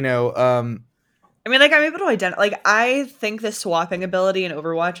you know, I mean, like I'm able to identify. Like I think the swapping ability in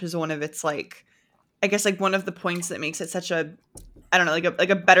Overwatch is one of its like, I guess like one of the points that makes it such a, I don't know, like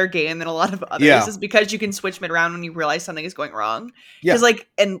a better game than a lot of others is because you can switch mid round when you realize something is going wrong. Because like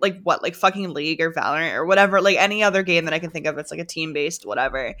in like what, like fucking League or Valorant or whatever, like any other game that I can think of that's like a team based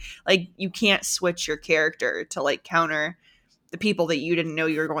whatever, like you can't switch your character to like counter the people that you didn't know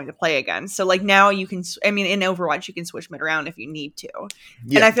you were going to play against. So like now you can, I mean, in Overwatch you can switch mid round if you need to,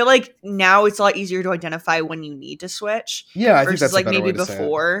 and I feel like now it's a lot easier to identify when you need to switch. I think that's like maybe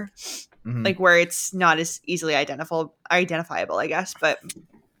before. Like where it's not as easily identifiable, I guess. But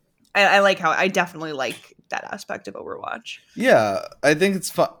I like how I definitely like that aspect of Overwatch. Yeah, I think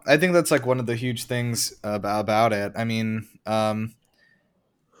it's fun. I think that's like one of the huge things about it. I mean, let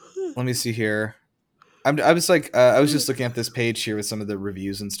me see here. I was like, I was just looking at this page here with some of the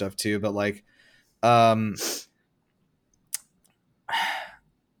reviews and stuff too, but like, I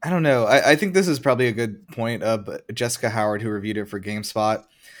don't know. I think this is probably a good point. Jessica Howard, who reviewed it for GameSpot,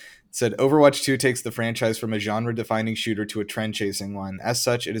 said Overwatch 2 takes the franchise from a genre-defining shooter to a trend-chasing one. As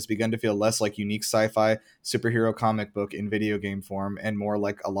such, it has begun to feel less like unique sci-fi superhero comic book in video game form and more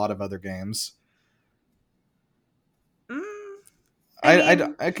like a lot of other games.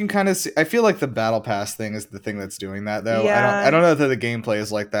 I can kind of see. I feel like the battle pass thing is the thing that's doing that, though. I don't know that the gameplay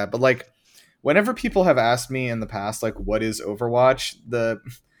is like that, but like whenever people have asked me in the past, like, what is Overwatch,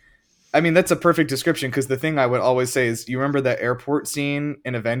 I mean, that's a perfect description, because the thing I would always say is, you remember the airport scene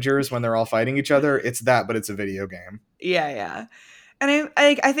in Avengers when they're all fighting each other? It's that, but it's a video game. Yeah. And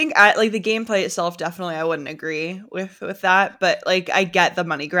I think like the gameplay itself, definitely I wouldn't agree with that, but like I get the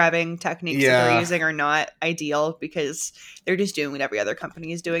money grabbing techniques that they're using are not ideal because they're just doing what every other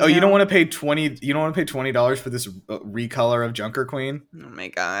company is doing. Oh, now. You don't want to pay $20 for this recolor of Junker Queen? Oh my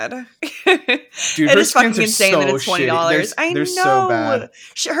god, dude, it is fucking insane that it's $20. I know. So bad.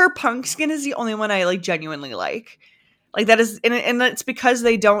 Her punk skin is the only one I like genuinely like. Like that is, and that's because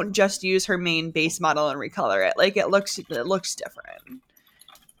they don't just use her main base model and recolor it. Like it looks different.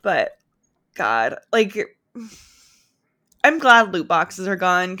 But God, like I'm glad loot boxes are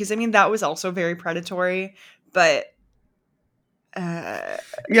gone, because I mean that was also very predatory. But yeah,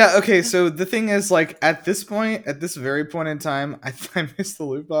 okay. So the thing is, like at this very point in time, I miss the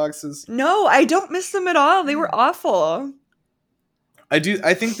loot boxes. No, I don't miss them at all. They were awful. I do.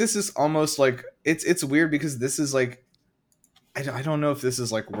 I think this is almost like it's weird, because this is like. I don't know if this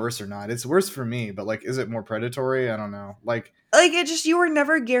is like worse or not. It's worse for me, but like, is it more predatory? I don't know. Like it just, you were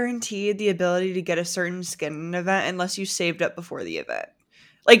never guaranteed the ability to get a certain skin in an event unless you saved up before the event.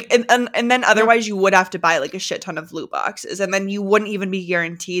 Like, and then otherwise you would have to buy like a shit ton of loot boxes, and then you wouldn't even be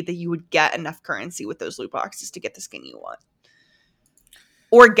guaranteed that you would get enough currency with those loot boxes to get the skin you want,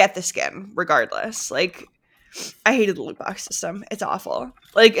 or get the skin regardless. Like, I hated the loot box system. It's awful.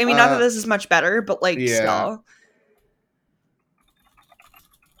 Like, I mean, not that this is much better, but like still.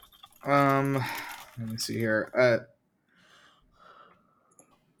 Let me see here.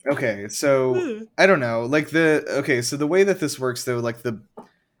 Okay, so I don't know. Like so the way that this works though, like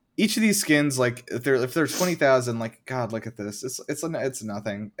each of these skins, like if they're 20,000, like God, look at this. It's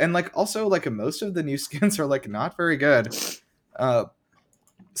nothing. And like also like most of the new skins are like not very good.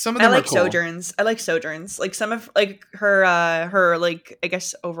 Some of them I like are cool. Sojourns. I like Sojourns. Like some of like her like I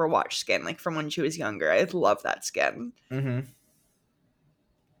guess Overwatch skin, like from when she was younger. I love that skin. Mm-hmm.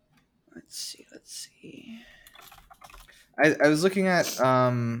 Let's see. I was looking at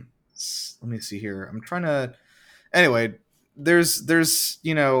let me see here. I'm trying to Anyway, there's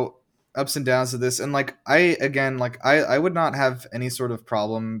ups and downs to this, and like I would not have any sort of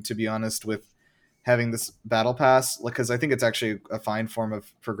problem, to be honest, with having this battle pass, like, because I think it's actually a fine form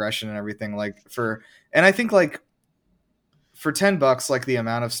of progression and everything, and I think like for $10, like the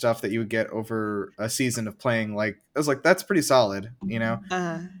amount of stuff that you would get over a season of playing, like I was like, that's pretty solid, you know.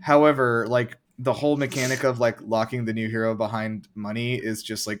 Uh, However, like the whole mechanic of like locking the new hero behind money is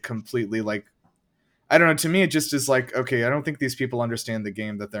just like completely like, I don't know, to me it just is like, okay, I don't think these people understand the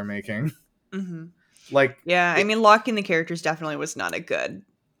game that they're making. mm-hmm. Like Yeah, I mean, locking the characters definitely was not a good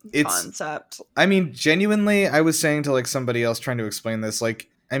it's concept. I mean, genuinely, I was saying to like somebody else trying to explain this, like,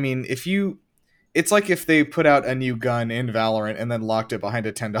 I mean, it's like if they put out a new gun in Valorant and then locked it behind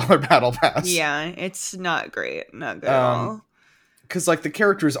a $10 battle pass. Yeah, it's not great, not good at all. Because like the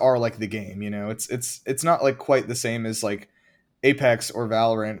characters are like the game, you know, it's not like quite the same as like Apex or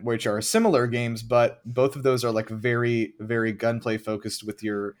Valorant, which are similar games, but both of those are like very, very gunplay focused, with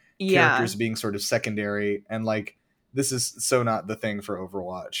your Yeah, characters being sort of secondary, and like this is so not the thing for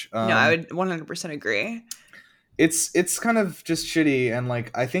Overwatch. no, I would 100% agree. It's kind of just shitty, and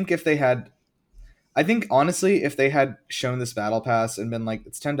like I think honestly, if they had shown this battle pass and been like,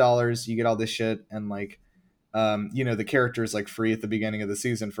 it's $10, you get all this shit, and like the character is like free at the beginning of the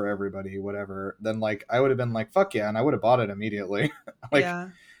season for everybody, whatever, then like I would have been like, fuck yeah, and I would have bought it immediately. Like, Yeah,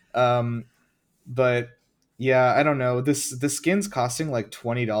 um, but yeah, I don't know. The skin's costing like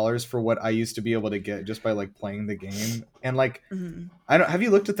 $20 for what I used to be able to get just by like playing the game, and like mm-hmm. I don't. Have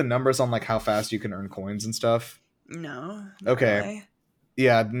you looked at the numbers on like how fast you can earn coins and stuff? No, not Okay, really.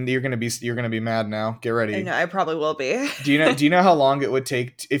 yeah, you're gonna be mad now. Get I ready. know, I probably will be. Do you know how long it would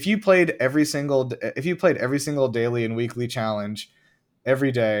take if you played every single daily and weekly challenge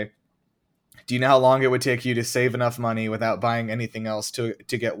every day? Do you know how long it would take you to save enough money without buying anything else to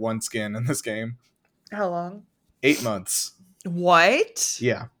get one skin in this game? How long? 8 months. What?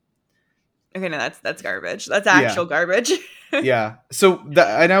 Yeah. Okay, no, that's garbage. That's Yeah. actual garbage. Yeah. So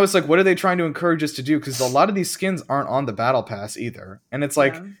and I was like, what are they trying to encourage us to do? Because a lot of these skins aren't on the battle pass either, and it's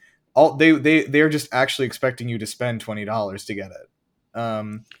like Yeah. all they're just actually expecting you to spend $20 to get it.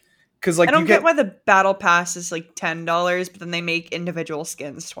 Because like I don't you get why the battle pass is like $10, but then they make individual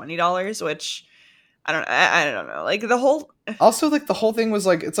skins $20, which I don't know. Like the whole also like the whole thing was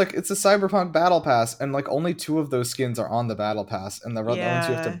like it's a Cyberpunk battle pass, and like only 2 of those skins are on the battle pass, and the other ones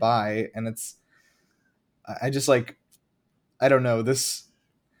you have to yeah. buy, and I just like, I don't know, it's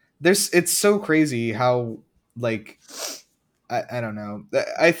so crazy how like I don't know.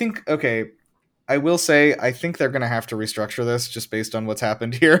 I think, okay, I will say I think they're gonna have to restructure this just based on what's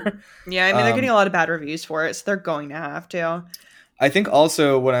happened here. Yeah, I mean they're getting a lot of bad reviews for it, so they're going to have to. I think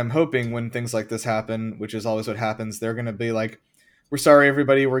also what I'm hoping when things like this happen, which is always what happens, they're gonna be like, we're sorry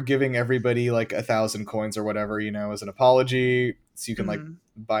everybody, we're giving everybody like 1,000 coins or whatever, as an apology, so you can like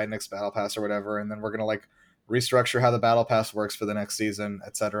buy next battle pass or whatever, and then we're gonna like restructure how the battle pass works for the next season,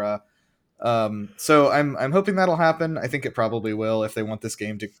 etc. So I'm hoping that'll happen. I think it probably will if they want this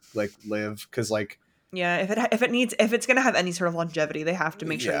game to like live, because like, yeah, if it's gonna have any sort of longevity, they have to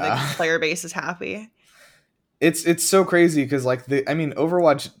make sure that the player base is happy. It's so crazy because like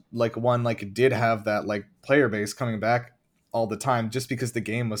Overwatch like 1 like did have that like player base coming back all the time just because the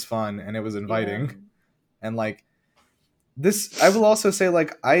game was fun and it was inviting. Yeah. And like this, I will also say,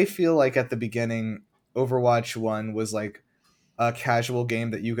 like, I feel like at the beginning Overwatch 1 was like a casual game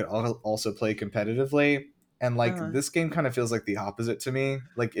that you could also play competitively, and like this game kind of feels like the opposite to me.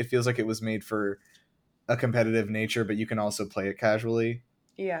 Like it feels like it was made for a competitive nature, but you can also play it casually.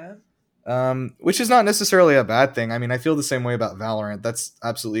 Yeah. Which is not necessarily a bad thing. I mean, I feel the same way about Valorant. That's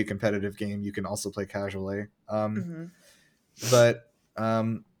absolutely a competitive game you can also play casually. But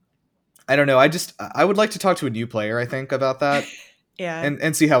I don't know. I would like to talk to a new player, I think, about that. Yeah.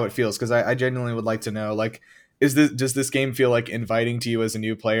 And see how it feels, because I genuinely would like to know, like, does this game feel like inviting to you as a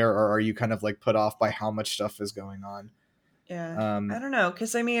new player, or are you kind of like put off by how much stuff is going on? Yeah. I don't know,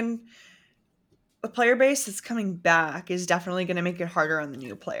 because I mean, the player base that's coming back is definitely going to make it harder on the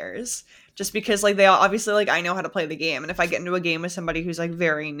new players, just because like they obviously, like, I know how to play the game, and if I get into a game with somebody who's like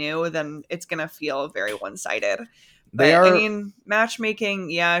very new, then it's going to feel very one-sided. But I mean, matchmaking,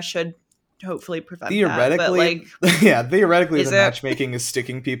 yeah, should hopefully prevent theoretically that, but, like, yeah, theoretically the matchmaking is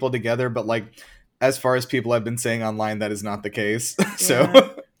sticking people together, but like as far as people have been saying online, that is not the case.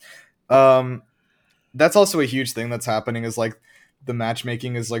 So that's also a huge thing that's happening, is like the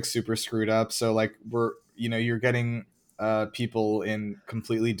matchmaking is like super screwed up. So like you're getting people in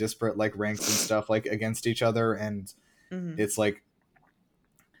completely disparate like ranks and stuff like against each other, and it's like,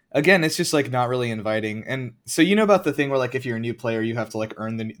 again, it's just like not really inviting. And so about the thing where like if you're a new player you have to like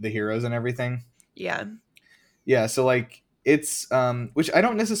earn the heroes and everything. Yeah. Yeah, so like it's which I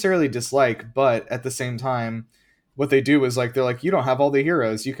don't necessarily dislike, but at the same time, what they do is like they're like, you don't have all the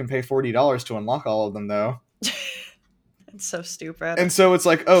heroes. You can pay $40 to unlock all of them though. It's so stupid. And so it's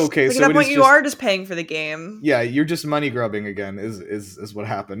like, oh, okay, Like at so that it is point, you just are just paying for the game. yeah, you're just money grubbing again is what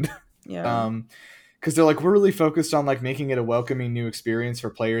happened. Yeah. Because they're like, we're really focused on like making it a welcoming new experience for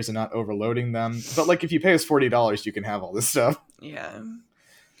players and not overloading them. But like if you pay us $40, you can have all this stuff. Yeah.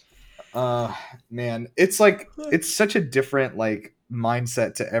 Uh Man, it's like it's such a different like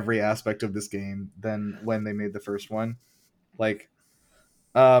mindset to every aspect of this game than when they made the first one. Like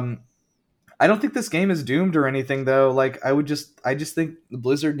um I don't think this game is doomed or anything though. Like I just think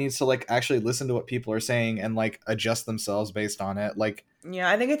Blizzard needs to like actually listen to what people are saying and like adjust themselves based on it. Like Yeah,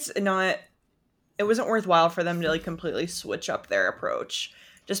 I think it's not. It wasn't worthwhile for them to like completely switch up their approach,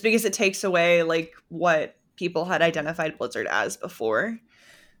 just because it takes away like what people had identified Blizzard as before.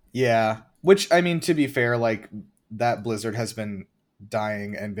 yeah, which I mean to be fair, like that Blizzard has been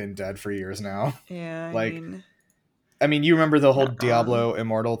dying and been dead for years now. Yeah, Like you remember the whole not wrong. Diablo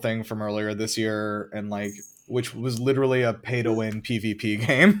Immortal thing from earlier this year and like which was literally a pay to win PvP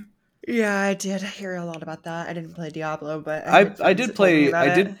game. Yeah, I did hear a lot about that. I didn't play Diablo, but I had I friends did that told me play about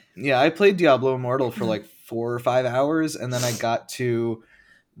I it. did yeah, I played Diablo Immortal for like 4 or 5 hours and then I got to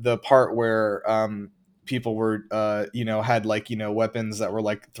the part where people were had like weapons that were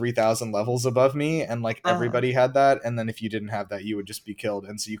like 3,000 levels above me and like Uh-huh. everybody had that and then if you didn't have that you would just be killed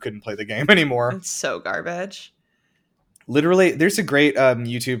and so you couldn't play the game anymore. It's so garbage. Literally, there's a great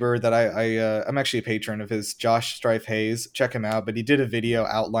YouTuber that I'm actually a patron of his, Josh Strife Hayes. Check him out. But he did a video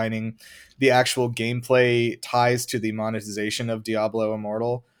outlining the actual gameplay ties to the monetization of Diablo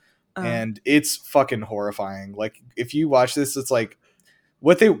Immortal, Uh, and it's fucking horrifying. Like if you watch this, it's like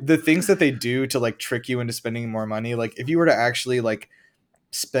the things that they do to like trick you into spending more money. Like if you were to actually like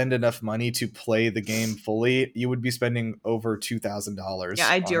spend enough money to play the game fully, you would be spending over yeah, $2,000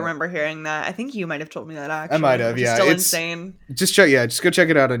 I do on it. remember hearing that. I think you might have told me that I might actually, have, which is yeah. still It's insane. just go check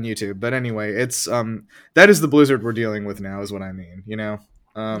it out on YouTube. But anyway, it's that is the Blizzard we're dealing with now, is what I mean, you know?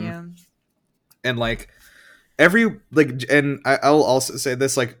 Um Yeah. and like every like and I'll also say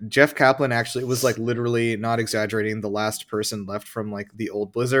this, like Jeff Kaplan actually was like literally not exaggerating the last person left from like the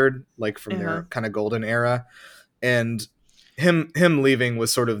old Blizzard, like from Uh-huh. their kind of golden era. And him leaving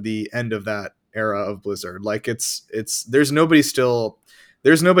was sort of the end of that era of Blizzard. Like it's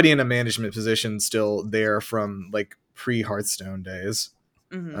there's nobody in a management position still there from like pre Hearthstone days.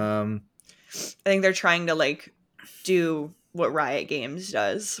 Hmm. Um, I think they're trying to like do what Riot Games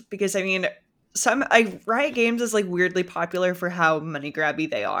does because I mean, Riot Games is like weirdly popular for how money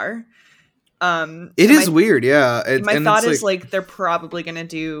grabby they are. it So is weird, yeah. my And thought it's is like like they're probably gonna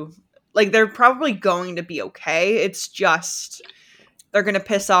do like they're probably going to be okay. It's just they're gonna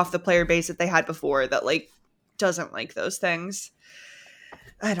piss off the player base that they had before that like doesn't like those things.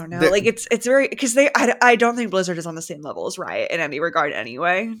 I don't know. the- Like it's very because I don't think Blizzard is on the same level as Riot in any regard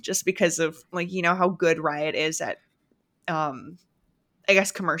anyway. Just because of like how good Riot is at um I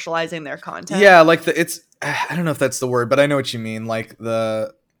guess commercializing their content. yeah, like it's I don't know if that's the word, but I know what you mean. Like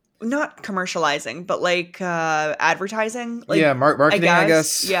the Not commercializing, but like advertising. Like yeah, I marketing, I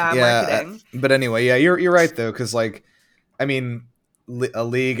guess guess. yeah, Yeah, marketing. but anyway, yeah, you're right though, because like I mean, a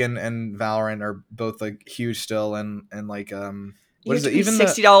League and Valorant are both like huge still, and like You what have is to it? pay Even the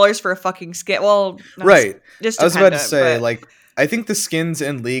 $60 for a fucking skin. Well, not right. just I was about to dependent, say but like I think the skins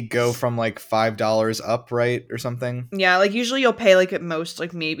in League go from like $5 up, right, or something. yeah, like usually you'll pay like at most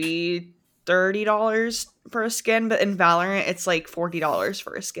like maybe $30 for a skin, but in Valorant it's like $40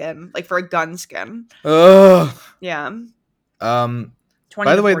 for a skin, like for a gun skin. Ugh. Yeah, Um. 20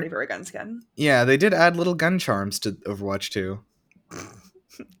 By the to way, 40 for a gun skin. yeah, they did add little gun charms to Overwatch 2.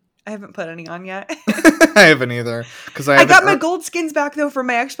 I haven't put any on yet. I haven't either because I I haven't. got my gold skins back though from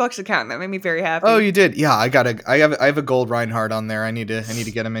my Xbox account. That made me very Oh, happy. you did? Yeah, I have a gold Reinhardt on there. I need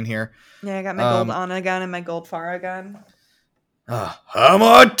to get him in here. Yeah, I got my gold Um. Ana gun and my gold Pharah gun.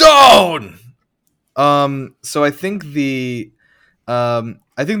 Hammer down. So I think the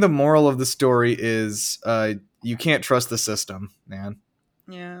moral of the story is you can't trust the system, man.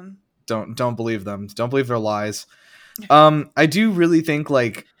 Yeah. Don't believe them. Don't believe their lies. I do really think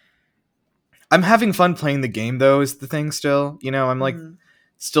like I'm having fun playing the game though is the thing still. I'm like Mhm.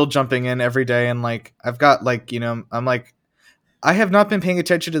 still jumping in every day and like I've got like, I'm like I have not been paying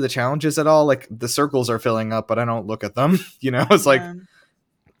attention to the challenges at all. Like the circles are filling up, but I don't look at them. It's like Yeah.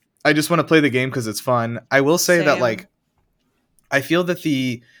 I just want to play the game because it's fun. I will say that Same. like I feel that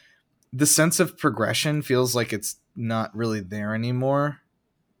the sense of progression feels like it's not really there anymore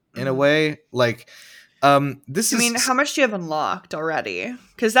in a Mhm. way. Like This I mean, is how much do you have unlocked already?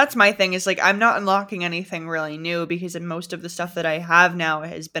 Because that's my thing, is like I'm not unlocking anything really new because most of the stuff that I have now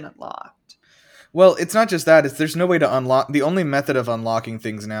has been unlocked. well, it's not just that. It's there's no way to unlock. The only method of unlocking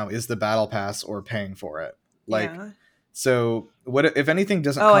things now is the battle pass or paying for it. Like, Yeah. so what if anything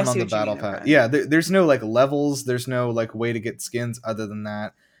doesn't Oh, I come on see the what you battle mean. pass? Okay. Yeah, there's no like levels. There's no like way to get skins other than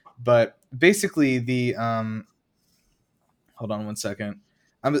that. But basically, the hold on one second.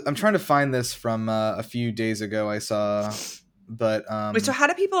 I'm trying to find this from a few days ago. I saw, but Wait, so how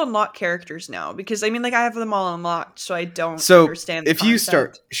do people unlock characters now? Because I mean, like I have them all unlocked, so I don't so understand the if you start,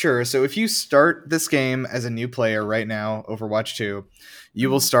 concept. sure. So if you start this game as a new player right now, Overwatch 2, you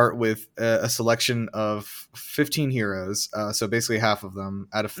will Mhm. start with a selection of 15 heroes. So basically half of them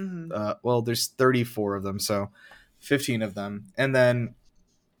out of, Mhm. well, there's 34 of them, so 15 of them, and then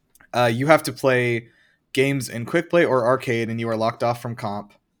you have to play games in quick play or arcade, and you are locked off from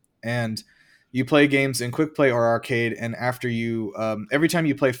comp. And you play games in quick play or arcade, and after you, every time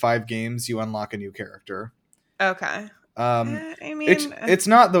you play 5 games, you unlock a new character. Okay. Um, I it's mean, it's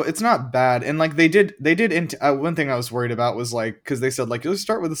not though. It's not bad. And like they did. One thing I was worried about was like because they said like you'll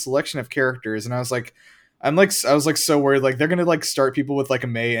start with a selection of characters, and I was like. I was like so worried like they're gonna like start people with like a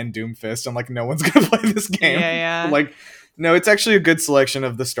Mei and Doomfist and like no one's gonna play this game. yeah, yeah, Like no, it's actually a good selection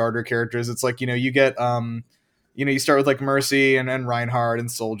of the starter characters. It's like you get you start with like Mercy and Reinhardt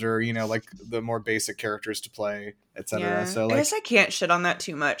and Soldier, like the more basic characters to play, etc. yeah. So I guess like I can't shit on that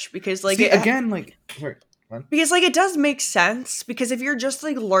too much because, like, see again like sorry, what? it does make sense. Because if you're just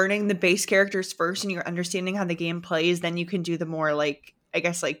like learning the base characters first and you're understanding how the game plays, then you can do the more like, I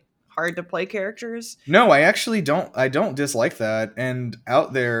guess, like hard to play characters. No, I actually don't. I don't dislike that. And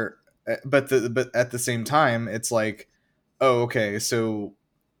out there, but at the same time, it's like, oh, okay. So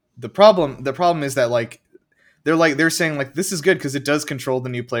the problem is that they're saying like this is good because it does control the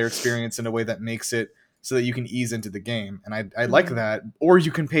new player experience in a way that makes it so that you can ease into the game, and I like Mhm. that. Or you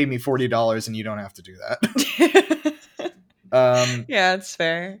can pay me $40 and you don't have to do that. um, Yeah, it's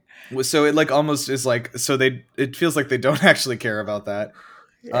fair. so it like almost is like so they it feels like they don't actually care about that.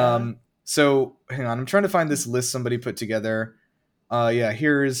 Yeah. So hang on, I'm trying to find this list somebody put together. Yeah,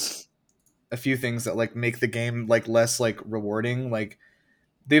 here's a few things that like make the game like less like rewarding. Like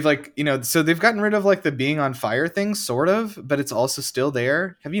they've like so they've gotten rid of like the being on fire thing, sort of, but it's also still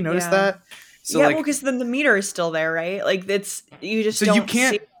there. Have you noticed Yeah. that? So Yeah, well, like, because then the meter is still there, right? Like it's you just so you don't see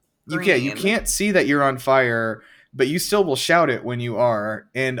can't it you green. can't see that you're on fire, but you still will shout it when you are.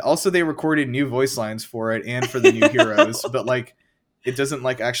 And also they recorded new voice lines for it and for the new heroes, but like it doesn't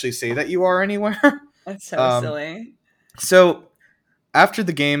like actually say that you are anywhere. That's so um silly. so after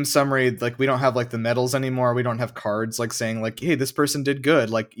the game summary, like we don't have like the medals anymore. We don't have cards like saying like, hey, this person did good.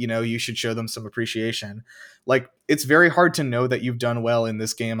 Like, you should show them some appreciation. Like it's very hard to know that you've done well in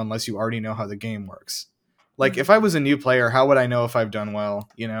this game unless you already know how the game works. Like if I Mhm. was a new player, how would I know if I've done well?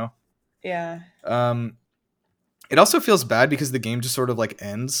 Yeah. Um, it also feels bad because the game just sort of like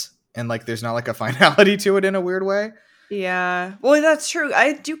ends and like there's not like a finality to it in a weird way. Yeah. Well, that's true.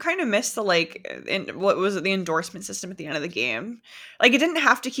 I do kind of miss the like what was it, the endorsement system at the end of the game. Like it didn't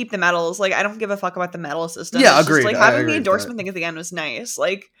have to keep the medals. Like I don't give a fuck about the medal system. Yeah, It's just agreed. like I having the agree with that. endorsement thing at the end was nice.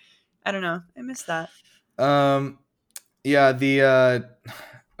 Like I don't know. I miss that. Um, yeah, the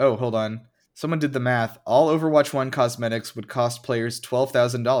oh, hold on. Someone did the math. All Overwatch 1 cosmetics would cost players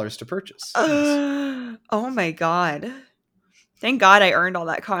 $12,000 to purchase. Nice. Oh my god. Thank God I earned all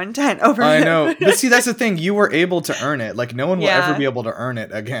that content over I him. know. But see, that's the thing. You were able to earn it. Like no one will ever be Yeah. able to earn it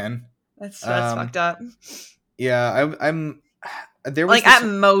again. That's Um fucked up. yeah, I'm there was Like at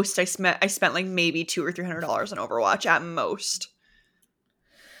this most I spent like maybe $200 or $300 on Overwatch at most.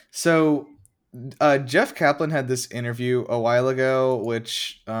 so Jeff Kaplan had this interview a while ago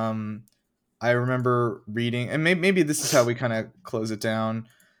which I remember reading, and maybe this is how we kind of close it down.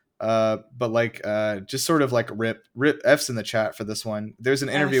 But like, just sort of like rip F's in the chat for this one. There's an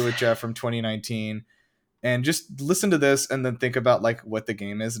interview F. with Jeff from 2019, and just listen to this and then think about like what the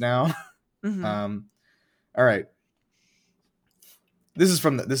game is now. Mhm. All right, this is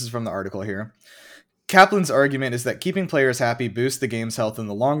from the article here. Kaplan's argument is that keeping players happy boosts the game's health in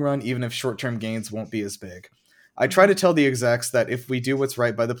the long run, even if short-term gains won't be as big. I try to Mhm. tell the execs that if we do what's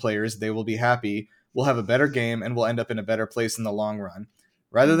right by the players, they will be happy, we'll have a better game, and we'll end up in a better place in the long run.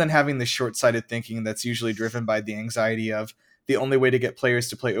 Rather than Mhm. having the short-sighted thinking that's usually driven by the anxiety of the only way to get players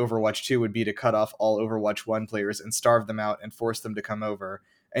to play Overwatch 2 would be to cut off all Overwatch 1 players and starve them out and force them to come over,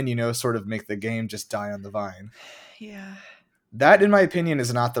 and sort of make the game just die on the vine. Yeah. That, in my opinion,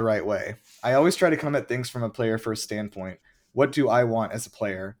 is not the right way. I always try to come at things from a player first standpoint. What do I want as a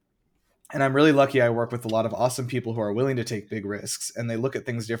player? And I'm really lucky I work with a lot of awesome people who are willing to take big risks, and they look at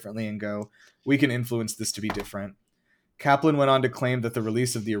things differently and go, we can influence this to be different. Kaplan went on to claim that the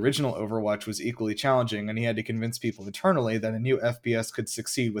release of the original Overwatch was equally challenging, and he had to convince people internally that a new FPS could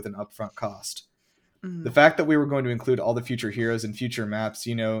succeed with an upfront cost. The fact that we were going to include all the future heroes and future maps,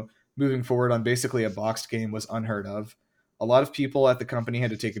 moving forward on basically a boxed game was unheard of. A lot of people at the company had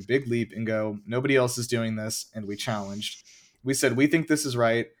to take a big leap and go, nobody else is doing this, and we challenged. We said, we think this is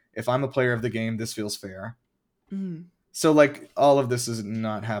right. If I'm a player of the game, this feels fair. So, all of this is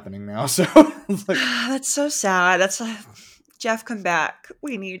not happening now. So, that's so sad. That's Jeff, come back.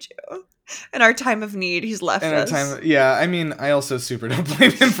 We need you. In our time of need, he's left us. I mean, I also super don't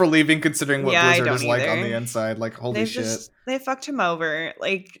blame him for leaving, considering what Blizzard is like on the inside. Holy shit. They fucked him over,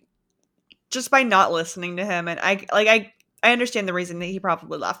 just by not listening to him. And I understand the reason that he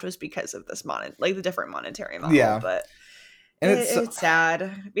probably left was because of this the different monetary model. Yeah. But and it's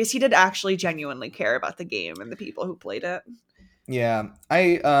sad because he did actually genuinely care about the game and the people who played it. Yeah,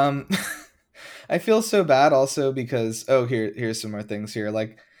 I feel so bad also because here's some more things here.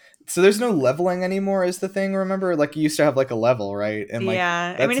 So there's no leveling anymore is the thing. Remember, you used to have a level, right? And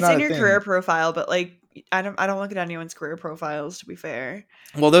yeah, I mean it's in your career profile, but I don't look at anyone's career profiles, to be fair.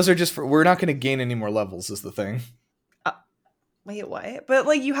 Well, those are just we're not going to gain any more levels is the thing. Wait, what?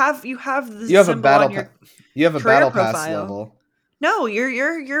 But you have you have a battle pass level. No,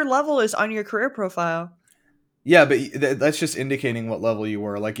 your level is on your career profile. Yeah, but that's just indicating what level you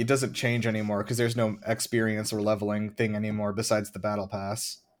were. It doesn't change anymore because there's no experience or leveling thing anymore besides the battle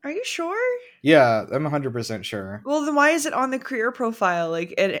pass. Are you sure? Yeah, I'm 100% sure. Well, then why is it on the career profile?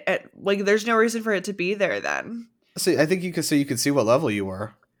 There's no reason for it to be there then. See, I think you could see what level you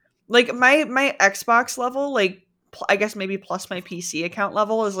were. My Xbox level, I guess maybe plus my PC account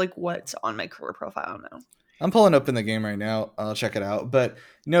level is what's on my career profile now. I'm pulling up in the game right now. I'll check it out. But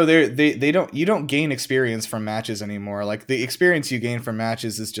no, they don't. You don't gain experience from matches anymore. The experience you gain from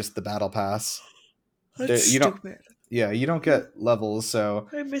matches is just the battle pass. That's stupid. You don't get levels. So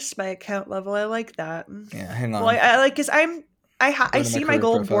I missed my account level. I like that. Yeah, hang on. Well, I because I see my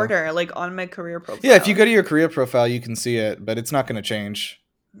gold border on my career profile. Yeah, if you go to your career profile, you can see it, but it's not going to change.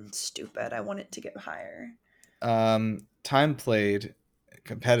 It's stupid. I want it to get higher. Time played,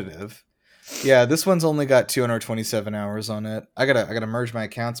 competitive. Yeah, this one's only got 227 hours on it. I gotta merge my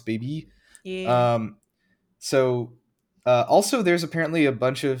accounts, baby. Yeah. So also there's apparently a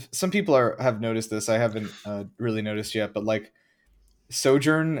bunch of some people have noticed this. I haven't really noticed yet, but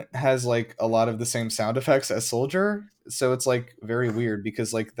Sojourn has a lot of the same sound effects as Soldier, so it's very weird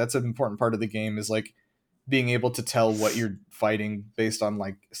because that's an important part of the game is being able to tell what you're fighting based on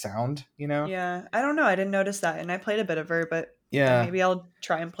sound, Yeah, I don't know. I didn't notice that, and I played a bit of her, but yeah, maybe I'll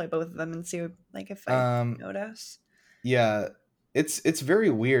try and play both of them and see if I notice. Yeah, it's very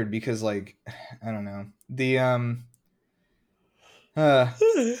weird because I don't know the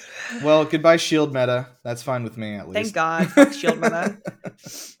well, goodbye Shield meta. That's fine with me at least. Thank God, fuck Shield meta.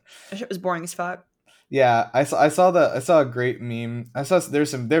 That shit was boring as fuck. Yeah, I saw a great meme. There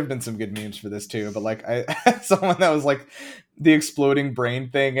have been some good memes for this too, but I saw one that was the exploding brain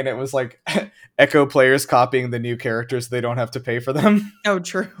thing, and it was Echo players copying the new characters so they don't have to pay for them. Oh,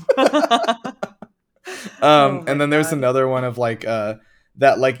 true. And then there's another one of that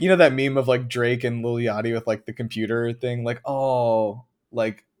that meme of Drake and Lil Yachty with the computer thing, of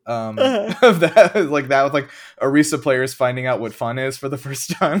that that with Orisa players finding out what fun is for the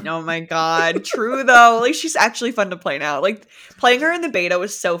first time. Oh my God, true though. She's actually fun to play now. Playing her in the beta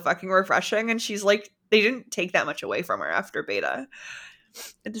was so fucking refreshing, and she's they didn't take that much away from her after beta.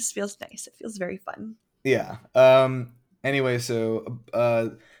 It just feels nice. It feels very fun. Yeah. Anyway, so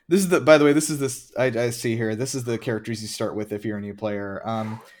this is I see here. This is the characters you start with if you're a new player.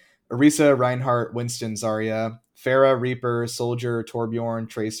 Orisa, Reinhardt, Winston, Zarya, Pharah, Reaper, Soldier, Torbjorn,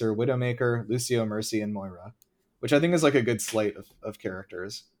 Tracer, Widowmaker, Lucio, Mercy, and Moira, which I think is a good slate of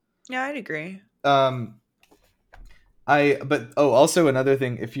characters. Yeah, I'd agree. Also another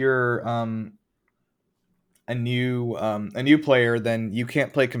thing, if you're a new player, then you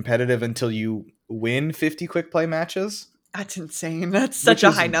can't play competitive until you win 50 quick play matches. That's insane. That's such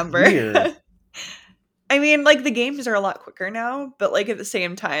a high number. Weird. I mean, the games are a lot quicker now, but at the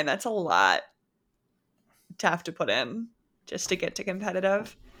same time, that's a lot to have to put in just to get to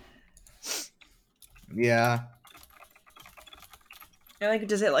competitive. Yeah.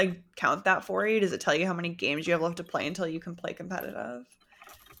 Does it count that for you? Does it tell you how many games you have left to play until you can play competitive?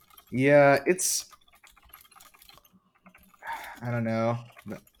 Yeah, I don't know.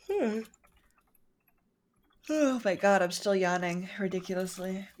 Oh my God, I'm still yawning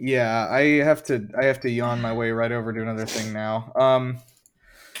ridiculously. Yeah, I have to yawn my way right over to another thing now.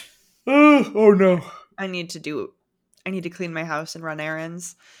 Oh no. I need to clean my house and run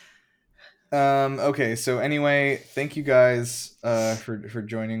errands. Okay, so anyway, thank you guys for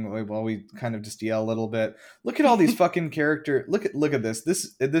joining while we kind of just yell a little bit. Look at all these fucking character. Look at this.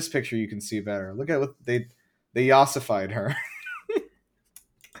 This picture you can see better. Look at what they ossified her.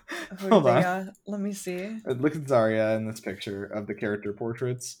 Hold on. Let me see. Look at Zarya in this picture of the character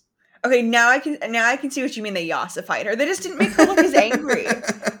portraits. Okay, now I can see what you mean. They ossified her. They just didn't make her look as angry,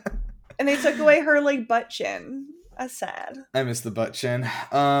 and they took away her like butt chin. That's sad. I miss the butt chin.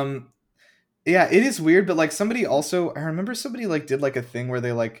 Yeah, it is weird, but like I remember somebody like did like a thing where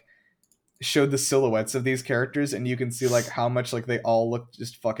they like showed the silhouettes of these characters, and you can see like how much like they all look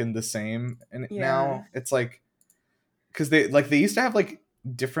just fucking the same. And now it's like, because they used to have like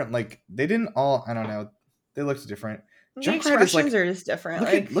different, like they didn't all, I don't know, they looked different. The expressions are just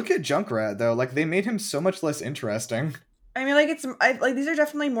different. Look at Junkrat though, like they made him so much less interesting. I mean, like these are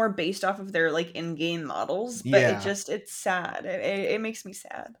definitely more based off of their like in-game models, but it's sad. It makes me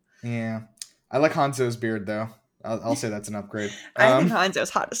sad. Yeah. I like Hanzo's beard though. I'll say that's an upgrade. I think Hanzo's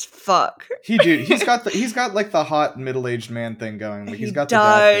hot as fuck. He's got like the hot middle-aged man thing going. Like he's got the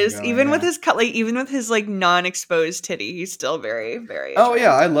dad thing going, even with his even with his like non-exposed titty, he's still very, very attractive. Oh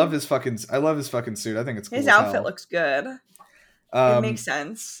yeah, I love his fucking suit. I think it's cool. His outfit looks good. It makes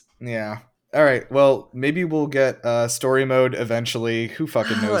sense. Yeah. All right. Well, maybe we'll get story mode eventually. Who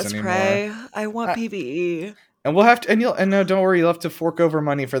fucking knows anymore? Pray. I want PvE. And we'll have to, and no, don't worry, you'll have to fork over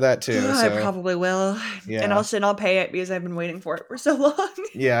money for that too. I probably will. Yeah. And I'll pay it because I've been waiting for it for so long.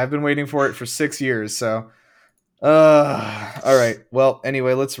 Yeah, I've been waiting for it for 6 years. So, all right. Well,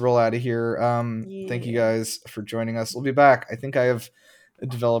 anyway, let's roll out of here. Thank you guys for joining us. We'll be back. I think I have a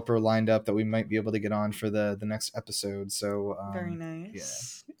developer lined up that we might be able to get on for the next episode. So, very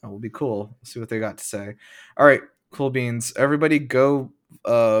nice. Yeah, it will be cool. We'll see what they got to say. All right, cool beans. Everybody, go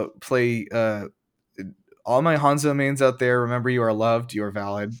play. All my Hanzo mains out there, remember you are loved, you are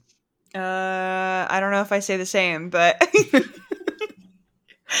valid. I don't know if I say the same, but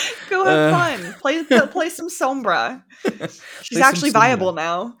go have fun. Play some Sombra. She's actually viable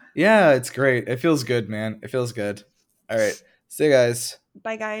now. Yeah, it's great. It feels good, man. It feels good. All right. See you guys.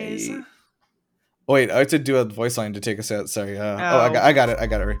 Bye, guys. Hey. Oh, wait, I have to do a voice line to take us out. Sorry. I got it.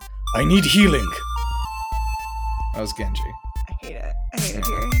 I need healing. That was Genji. I hate it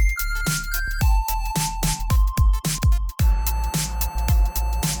here.